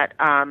 But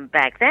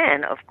back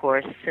then, of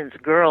course, since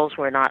girls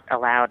were not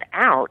allowed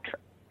out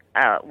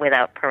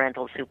without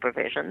parental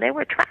supervision, they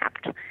were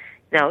trapped.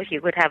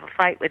 You would have a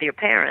fight with your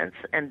parents,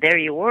 and there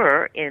you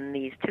were in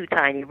these 2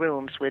 tiny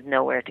rooms with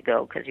nowhere to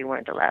go because you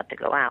weren't allowed to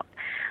go out.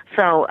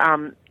 So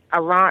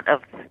a lot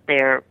of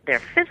their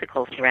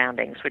physical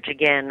surroundings, which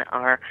again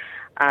are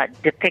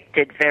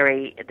depicted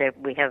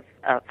we have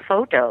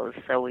photos,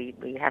 so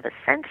we have a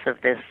sense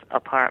of this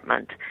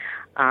apartment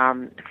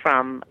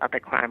from the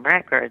crime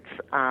records.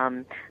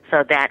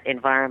 So that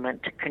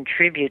environment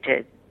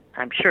contributed,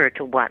 I'm sure,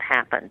 to what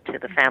happened, to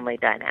the family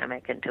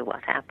dynamic and to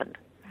what happened.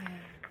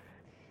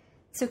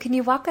 So can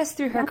you walk us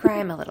through her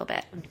crime a little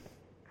bit?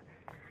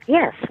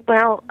 Yes.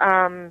 Well,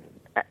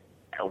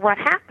 what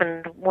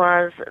happened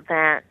was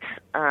that,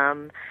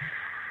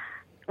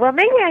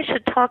 maybe I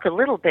should talk a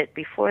little bit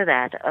before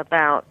that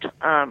about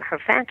her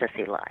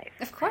fantasy life.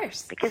 Of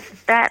course.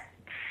 Because that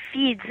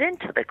feeds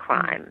into the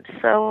crime.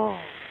 So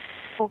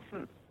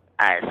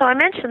I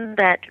mentioned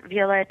that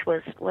Violette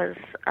was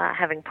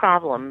having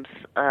problems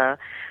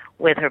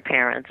with her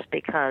parents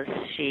because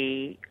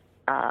she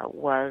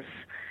was...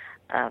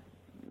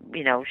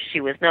 she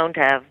was known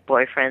to have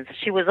boyfriends.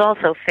 She was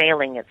also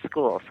failing at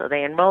school, so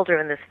they enrolled her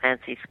in this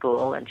fancy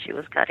school, and she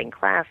was cutting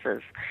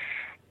classes.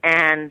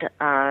 And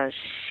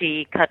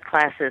she cut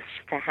classes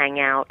to hang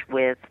out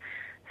with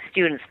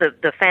students.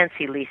 The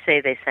fancy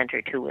lycée they sent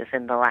her to was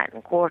in the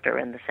Latin Quarter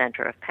in the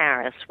center of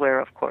Paris, where,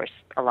 of course,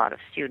 a lot of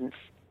students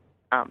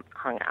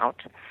hung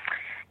out,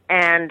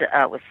 and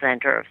was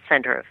center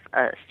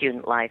of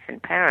student life in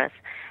Paris.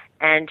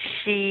 And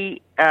she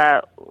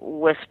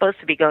was supposed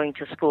to be going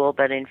to school,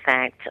 but in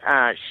fact,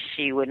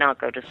 she would not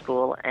go to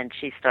school, and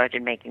she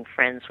started making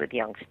friends with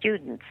young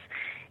students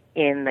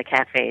in the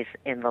cafes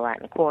in the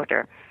Latin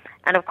Quarter.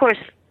 And of course,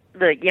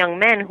 the young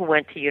men who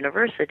went to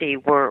university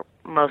were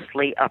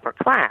mostly upper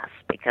class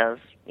because,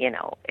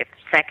 if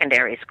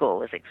secondary school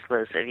was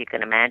exclusive, you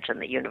can imagine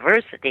the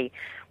university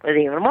was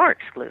even more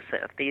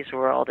exclusive. These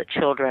were all the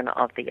children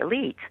of the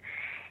elite.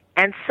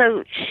 And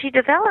so she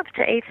developed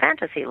a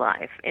fantasy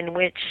life in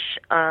which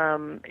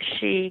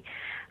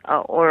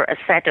or a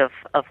set of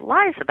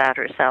lies about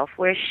herself,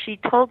 where she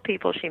told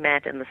people she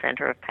met in the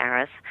center of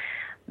Paris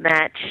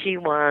that she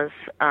was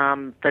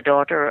the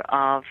daughter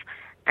of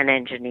an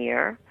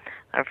engineer.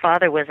 Her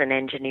father was an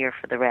engineer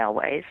for the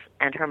railways,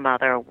 and her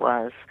mother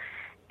was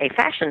a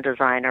fashion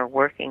designer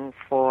working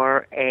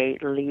for a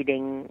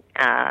leading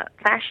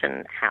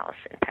fashion house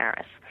in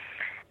Paris.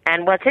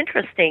 And what's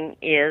interesting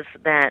is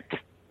that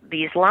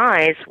these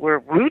lies were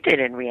rooted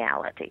in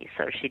reality.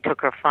 So she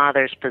took her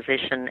father's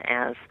position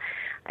as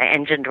an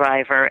engine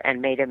driver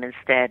and made him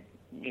instead,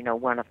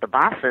 one of the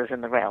bosses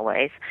in the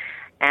railways.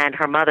 And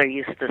her mother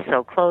used to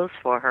sew clothes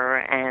for her,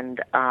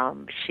 and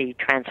she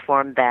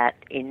transformed that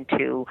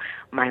into,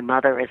 my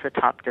mother is a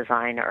top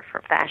designer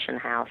for fashion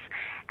house.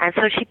 And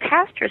so she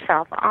passed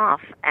herself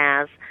off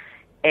as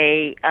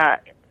an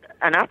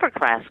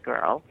upper-class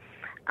girl,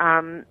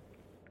 and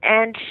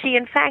she,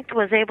 in fact,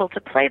 was able to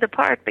play the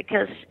part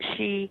because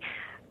she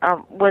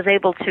was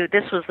able to,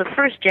 this was the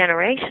first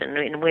generation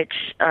in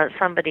which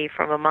somebody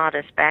from a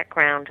modest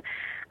background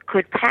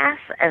could pass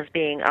as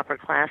being upper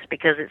class,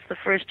 because it's the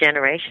first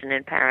generation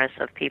in Paris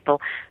of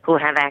people who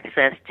have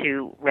access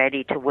to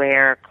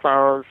ready-to-wear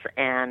clothes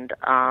and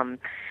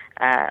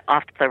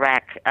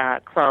off-the-rack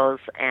clothes,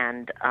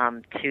 and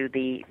to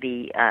the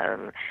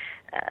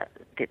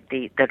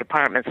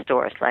department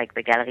stores like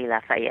the Galeries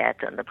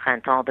Lafayette and the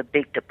Printemps, the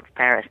big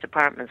Paris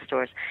department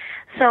stores.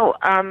 So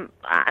I'm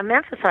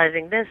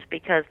emphasizing this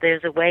because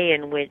there's a way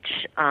in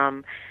which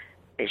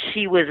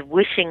she was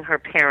wishing her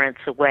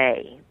parents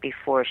away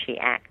before she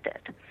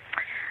acted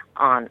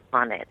on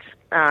it.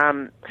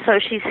 So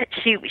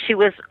she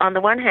was, on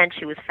the one hand,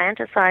 she was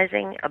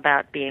fantasizing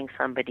about being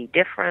somebody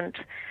different,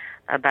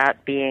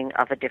 about being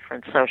of a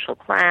different social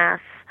class,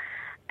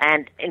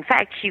 and in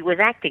fact she was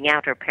acting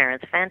out her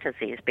parents'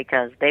 fantasies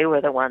because they were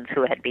the ones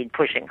who had been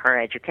pushing her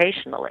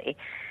educationally,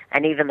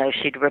 and even though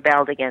she'd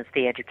rebelled against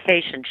the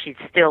education, she'd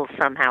still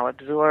somehow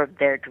absorbed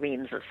their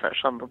dreams of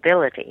social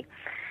mobility.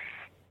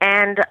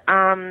 And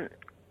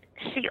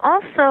she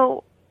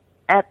also,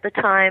 at the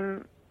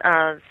time,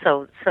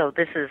 so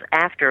this is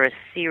after a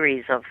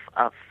series of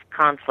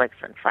conflicts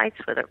and fights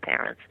with her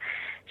parents,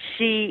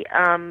 she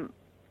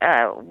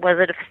was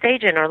at a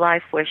stage in her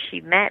life where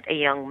she met a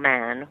young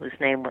man whose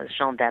name was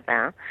Jean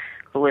Dabin,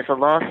 who was a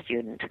law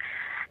student,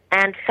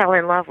 and fell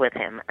in love with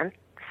him. And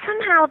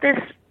somehow this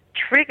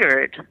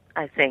triggered,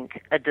 I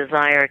think, a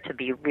desire to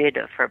be rid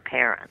of her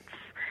parents.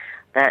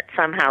 That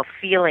somehow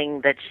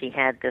feeling that she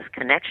had this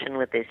connection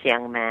with this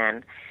young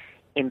man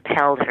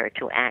impelled her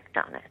to act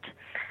on it.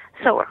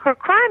 So her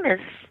crime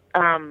is,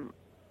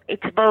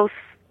 it's both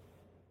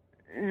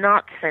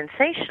not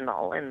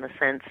sensational in the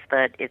sense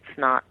that it's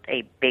not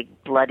a big,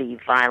 bloody,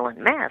 violent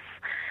mess,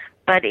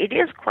 but it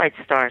is quite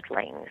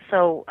startling.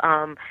 So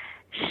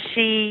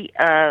she,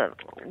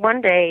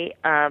 one day,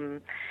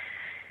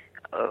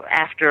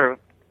 after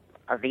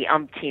the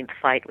umpteenth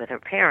fight with her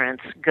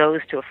parents,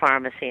 goes to a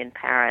pharmacy in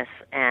Paris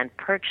and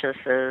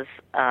purchases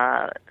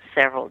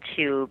several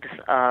tubes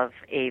of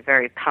a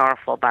very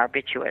powerful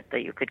barbiturate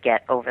that you could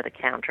get over the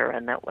counter,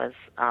 and that was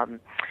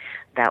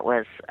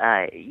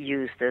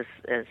used as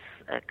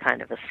a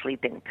kind of a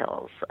sleeping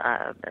pills,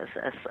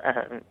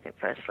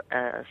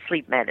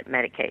 sleep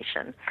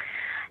medication.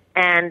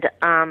 And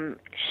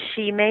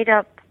she made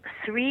up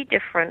 3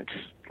 different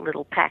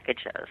little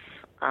packages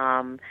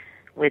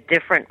with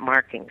different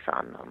markings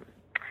on them.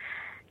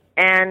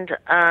 And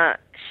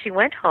she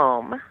went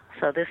home,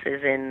 so this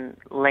is in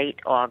late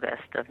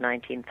August of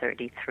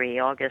 1933,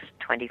 August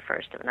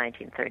 21st of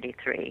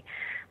 1933,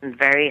 a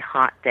very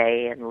hot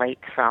day in late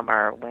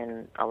summer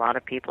when a lot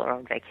of people are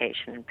on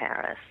vacation in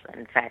Paris.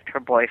 In fact, her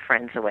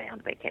boyfriend's away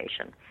on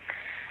vacation.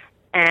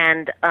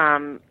 And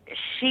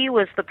she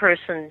was the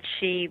person,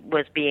 she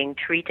was being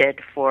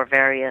treated for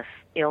various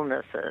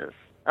illnesses,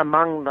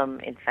 among them,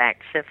 in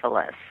fact,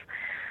 syphilis,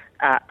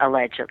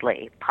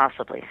 allegedly,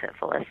 possibly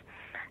syphilis.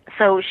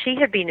 So she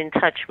had been in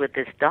touch with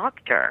this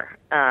doctor,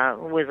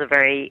 who was a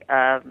very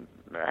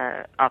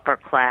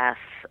upper-class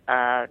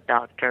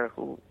doctor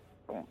who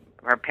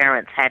her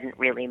parents hadn't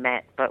really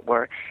met but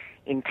were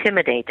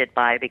intimidated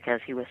by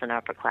because he was an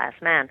upper-class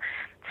man.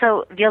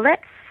 So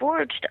Violette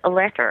forged a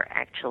letter,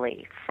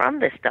 actually, from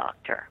this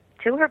doctor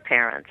to her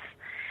parents,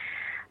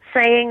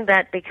 saying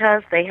that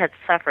because they had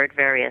suffered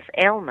various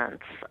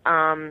ailments,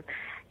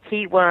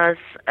 he was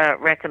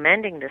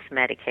recommending this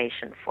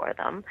medication for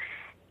them,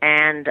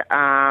 and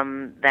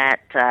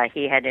that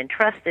he had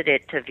entrusted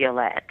it to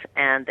Violette,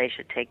 and they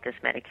should take this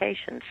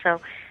medication. So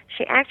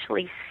she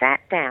actually sat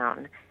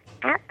down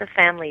at the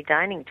family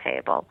dining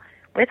table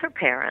with her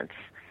parents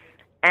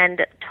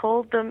and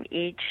gave them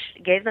each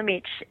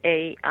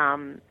a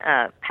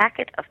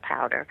packet of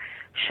powder,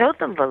 showed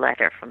them the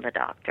letter from the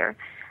doctor,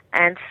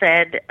 and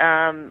said,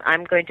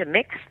 I'm going to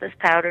mix this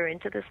powder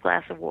into this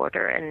glass of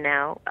water, and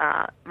now,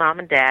 Mom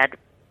and Dad,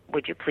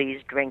 would you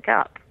please drink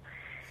up?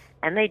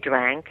 And they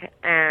drank,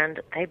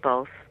 and they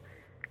both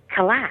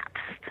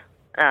collapsed.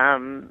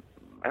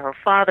 Her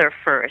father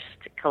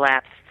first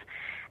collapsed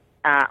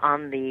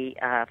on the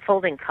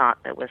folding cot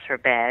that was her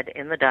bed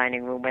in the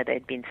dining room where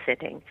they'd been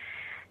sitting.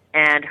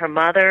 And her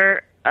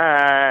mother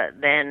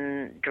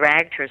then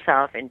dragged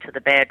herself into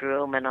the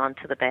bedroom and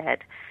onto the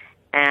bed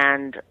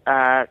and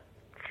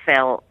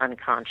fell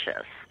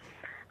unconscious.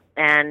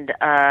 And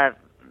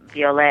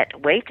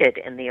Violette waited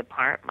in the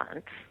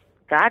apartment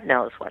God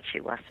knows what she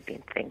must have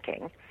been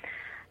thinking.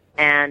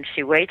 And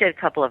she waited a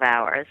couple of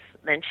hours.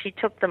 Then she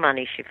took the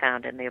money she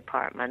found in the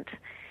apartment,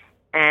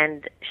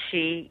 and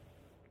she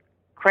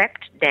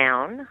crept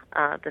down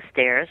the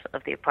stairs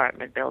of the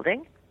apartment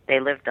building. They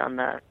lived on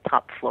the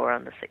top floor,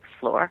 on the 6th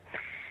floor,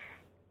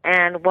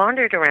 and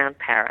wandered around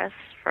Paris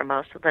for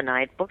most of the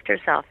night, booked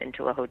herself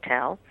into a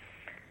hotel,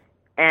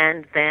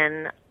 and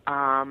then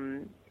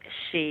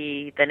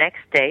the next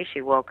day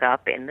she woke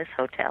up in this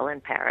hotel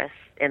in Paris,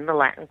 in the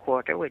Latin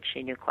Quarter, which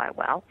she knew quite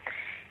well,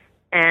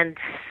 and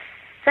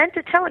sent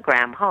a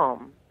telegram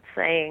home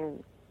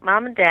saying,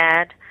 "Mom and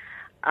Dad,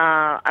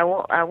 I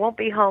won't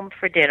be home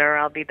for dinner.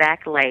 I'll be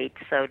back late,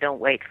 so don't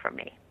wait for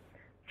me."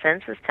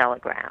 Sends this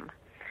telegram.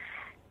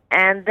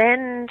 And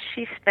then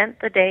she spent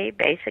the day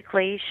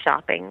basically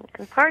shopping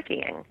and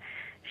partying.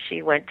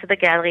 She went to the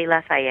Galeries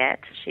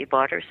Lafayette. She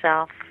bought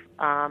herself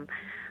a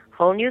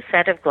whole new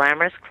set of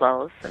glamorous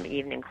clothes, some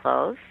evening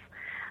clothes.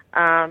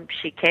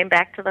 She came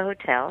back to the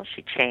hotel.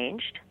 She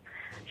changed.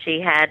 She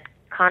had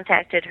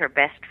contacted her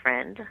best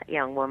friend, a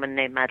young woman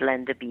named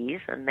Madeleine de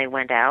Bise, and they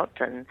went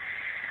out and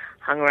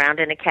hung around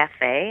in a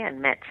cafe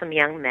and met some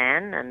young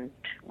men and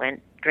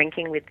went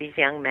drinking with these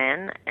young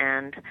men.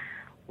 And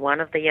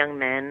one of the young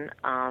men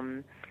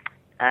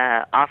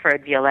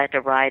offered Violette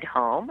a ride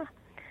home.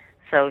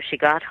 So she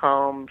got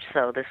home.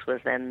 So this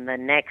was then the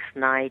next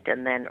night,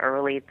 and then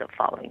early the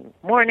following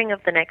morning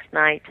of the next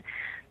night.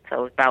 So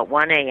it was about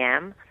 1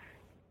 a.m.,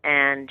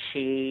 and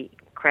she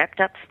crept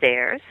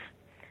upstairs.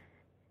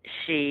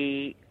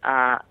 She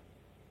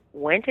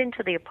went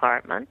into the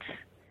apartment,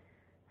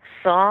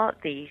 saw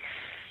the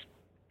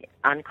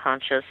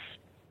unconscious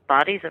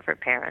bodies of her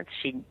parents.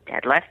 She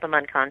had left them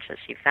unconscious.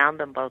 She found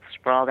them both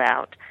sprawled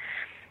out.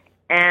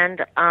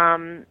 And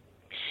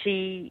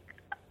she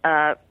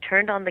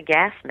turned on the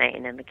gas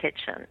main in the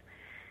kitchen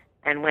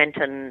and went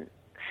and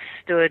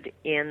stood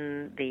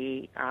in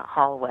the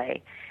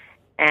hallway.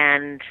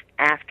 And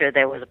after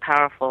there was a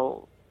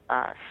powerful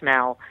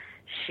smell,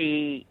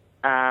 she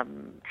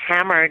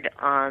hammered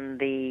on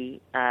the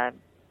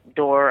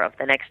door of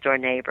the next door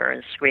neighbor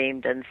and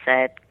screamed and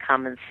said,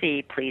 "Come and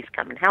see, please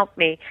come and help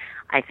me.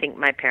 I think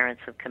my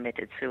parents have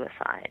committed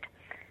suicide."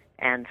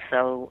 And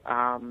so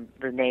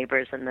the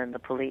neighbors and then the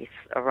police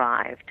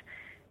arrived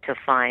to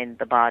find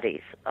the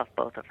bodies of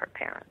both of her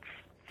parents.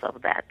 So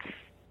that's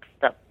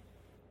the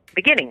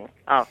beginning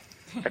of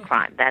the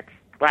crime. That's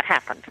what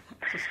happened.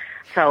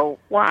 So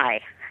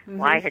why? Mm-hmm.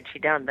 Why had she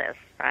done this,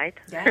 right?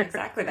 Yeah,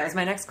 exactly. That was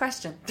my next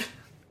question.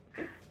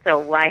 So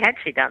why had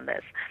she done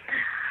this?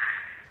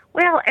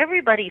 Well,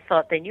 everybody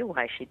thought they knew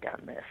why she'd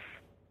done this,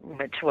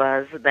 which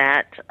was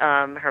that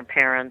her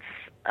parents,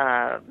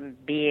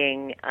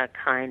 being a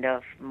kind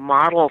of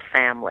model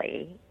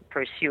family,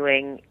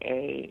 pursuing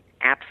a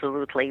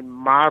absolutely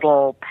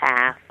model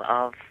path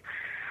of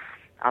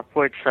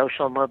upward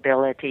social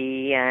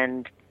mobility,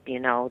 and, you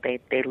know, they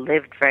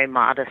lived very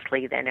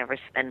modestly. They never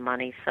spent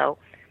money. So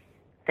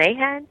they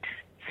had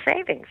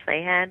savings.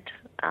 They had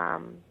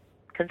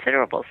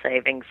considerable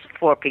savings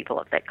for people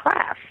of that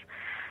class.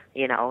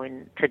 You know,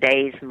 in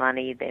today's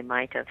money, they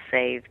might have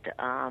saved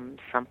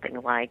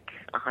something like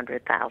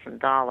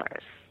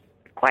 $100,000,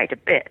 quite a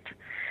bit.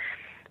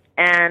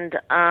 And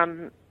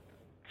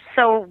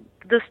so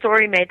the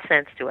story made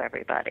sense to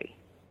everybody.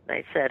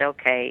 They said,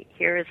 okay,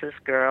 here is this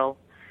girl.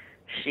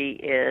 She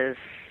is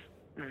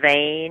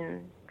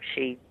vain.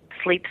 She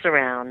sleeps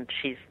around.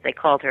 They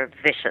called her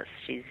vicious.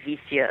 She's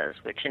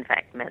vicieuse, which in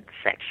fact meant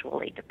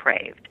sexually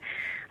depraved.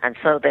 And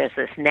so there's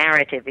this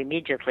narrative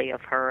immediately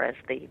of her as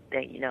the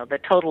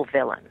total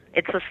villain.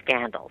 It's a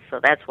scandal, so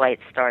that's why it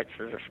starts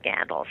as a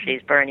scandal.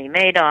 She's Bernie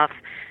Madoff.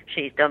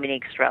 She's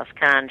Dominique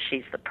Strauss-Kahn.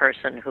 She's the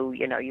person who,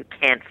 you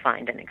can't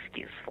find an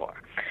excuse for.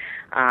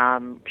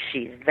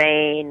 She's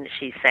vain.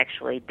 She's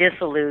sexually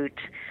dissolute.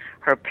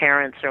 Her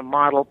parents are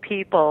model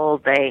people.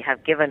 They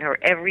have given her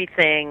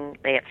everything.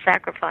 They have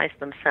sacrificed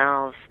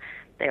themselves.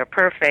 They are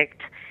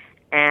perfect.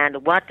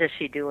 And what does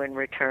she do in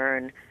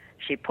return?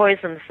 She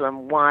poisons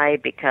them. Why?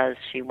 Because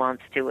she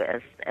wants to,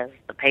 as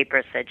the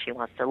paper said, she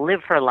wants to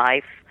live her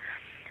life,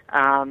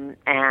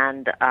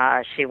 and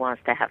she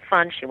wants to have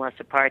fun. She wants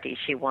to party.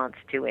 She wants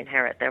to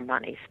inherit their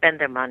money, spend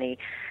their money,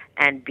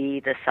 and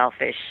be the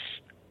selfish,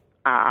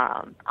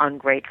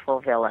 ungrateful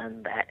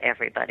villain that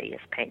everybody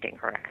is painting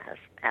her as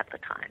at the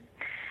time.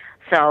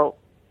 So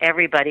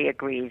everybody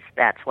agrees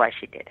that's why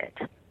she did it.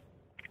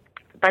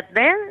 But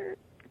then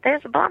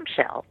there's a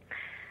bombshell.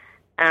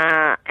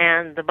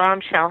 And the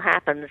bombshell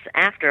happens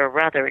after a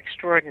rather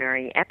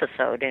extraordinary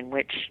episode in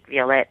which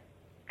Violette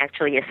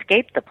actually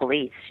escaped the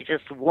police. She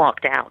just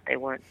walked out. They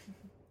weren't,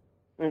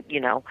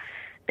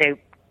 they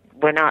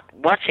were not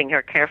watching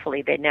her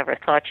carefully. They never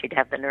thought she'd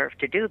have the nerve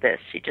to do this.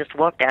 She just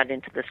walked out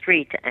into the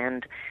street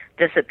and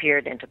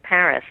disappeared into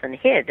Paris and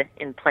hid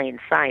in plain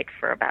sight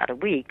for about a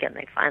week. And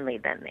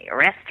they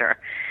arrest her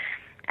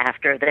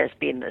after there's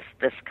been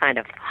this kind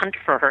of hunt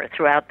for her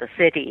throughout the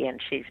city, and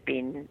she's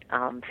been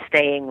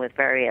staying with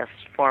various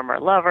former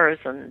lovers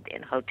and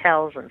in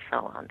hotels and so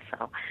on.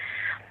 So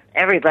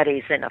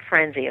everybody's in a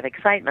frenzy of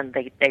excitement.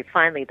 They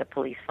finally, the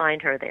police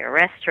find her, they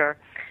arrest her,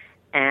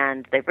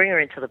 and they bring her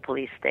into the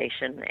police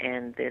station,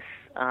 and this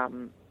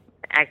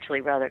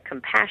actually rather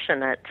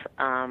compassionate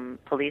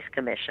police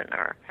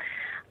commissioner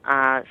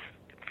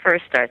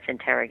first starts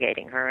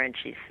interrogating her, and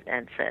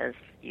says,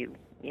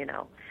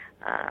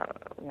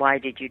 why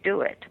did you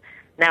do it?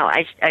 Now,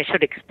 I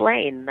should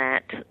explain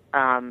that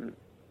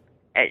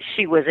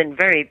she was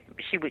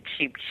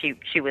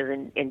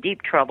in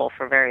deep trouble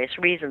for various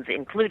reasons,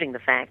 including the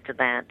fact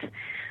that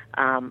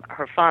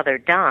her father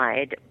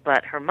died,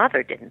 but her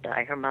mother didn't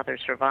die. Her mother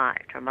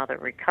survived. Her mother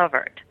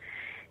recovered.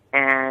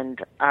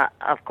 And,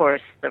 of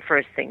course, the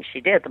first thing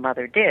the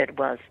mother did,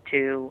 was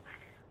to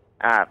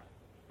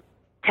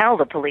tell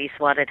the police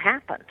what had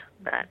happened,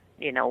 that,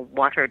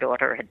 what her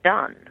daughter had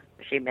done.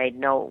 She made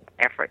no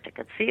effort to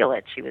conceal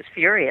it. She was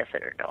furious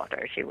at her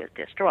daughter. She was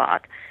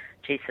distraught.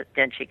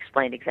 Then she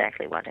explained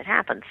exactly what had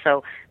happened.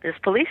 So this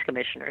police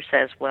commissioner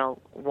says, well,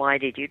 why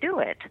did you do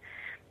it?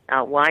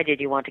 Why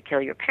did you want to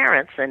kill your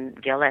parents? And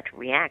Violette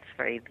reacts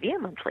very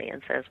vehemently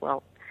and says,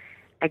 well,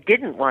 I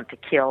didn't want to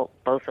kill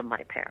both of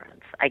my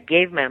parents. I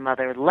gave my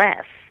mother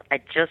less. I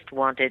just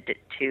wanted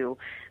to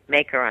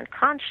make her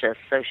unconscious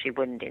so she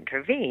wouldn't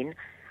intervene.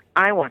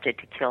 I wanted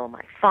to kill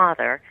my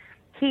father.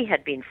 He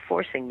had been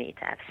forcing me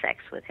to have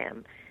sex with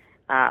him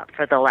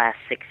for the last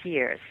 6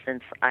 years,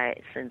 since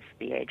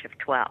the age of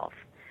 12.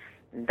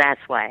 That's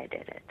why I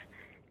did it.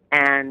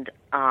 And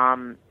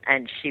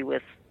she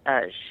was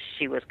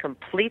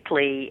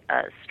completely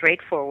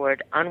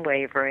straightforward,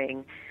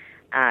 unwavering.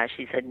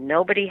 She said,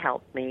 nobody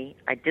helped me.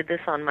 I did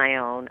this on my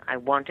own. I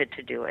wanted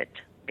to do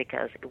it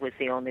because it was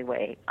the only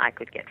way I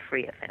could get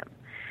free of him.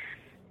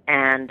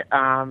 And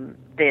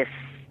this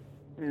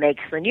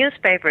makes the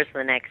newspapers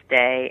the next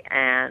day,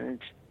 and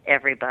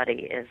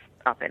everybody is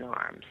up in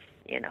arms,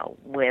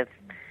 with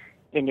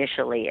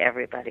initially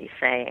everybody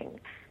saying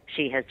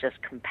she has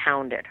just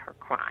compounded her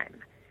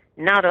crime.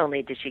 Not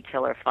only did she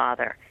kill her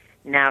father,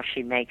 now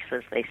she makes,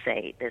 as they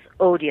say, this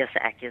odious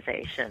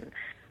accusation.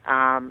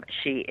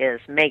 She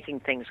is making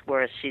things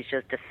worse. She's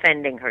just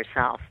defending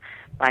herself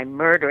by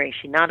murdering.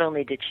 Not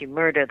only did she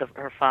murder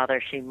her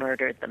father, she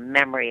murdered the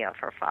memory of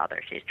her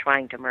father. She's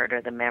trying to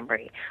murder the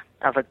memory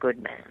of a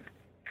good man.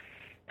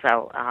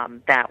 So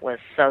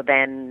so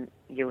then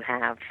you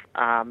have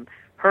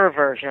her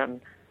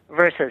version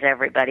versus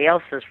everybody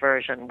else's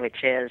version,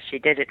 which is she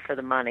did it for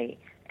the money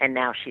and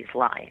now she's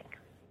lying.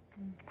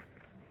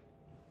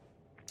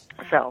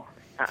 So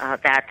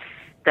that's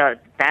the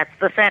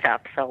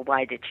setup. So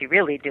why did she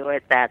really do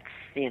it? That's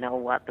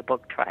what the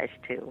book tries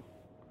to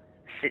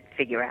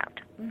figure out.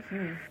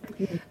 Mm-hmm.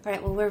 All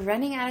right. Well, we're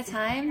running out of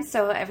time,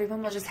 so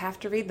everyone will just have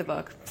to read the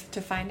book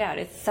to find out.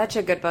 It's such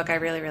a good book. I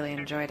really, really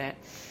enjoyed it.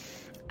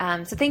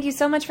 So thank you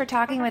so much for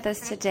talking with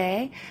us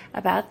today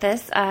about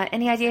this.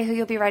 Any idea who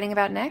you'll be writing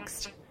about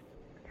next?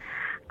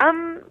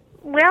 I'm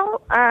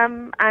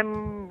writing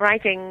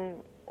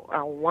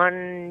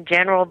one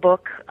general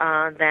book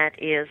that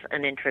is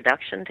an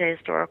introduction to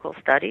historical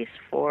studies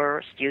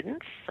for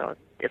students. So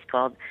it's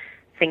called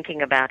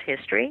Thinking About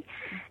History.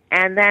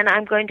 And then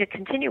I'm going to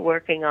continue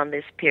working on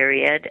this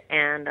period,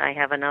 and I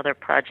have another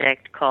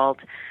project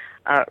called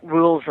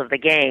Rules of the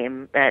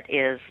Game that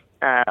is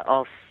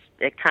also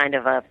kind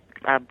of a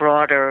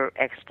broader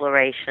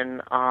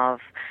exploration of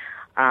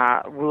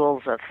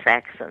rules of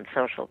sex and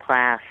social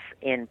class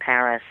in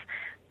Paris,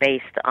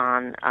 based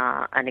on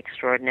an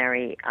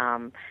extraordinary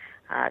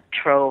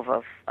trove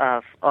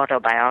of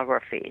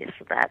autobiographies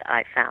that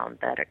I found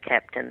that are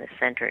kept in the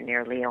center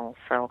near Lyon.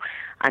 So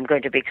I'm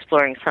going to be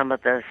exploring some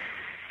of the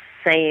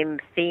same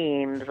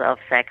themes of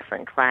sex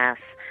and class,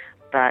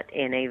 but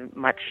in a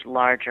much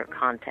larger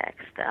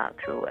context,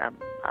 through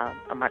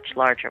a much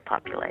larger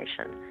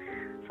population.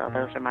 So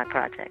those are my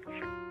projects.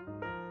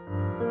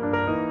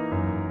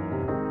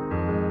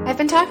 I've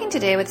been talking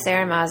today with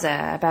Sarah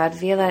Maza about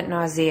Violette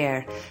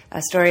Nozière,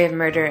 a story of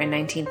murder in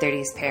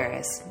 1930s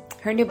Paris,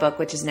 her new book,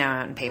 which is now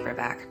out in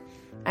paperback.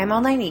 I'm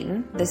Oline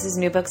Eaton. This is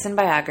New Books in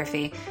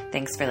Biography.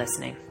 Thanks for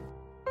listening.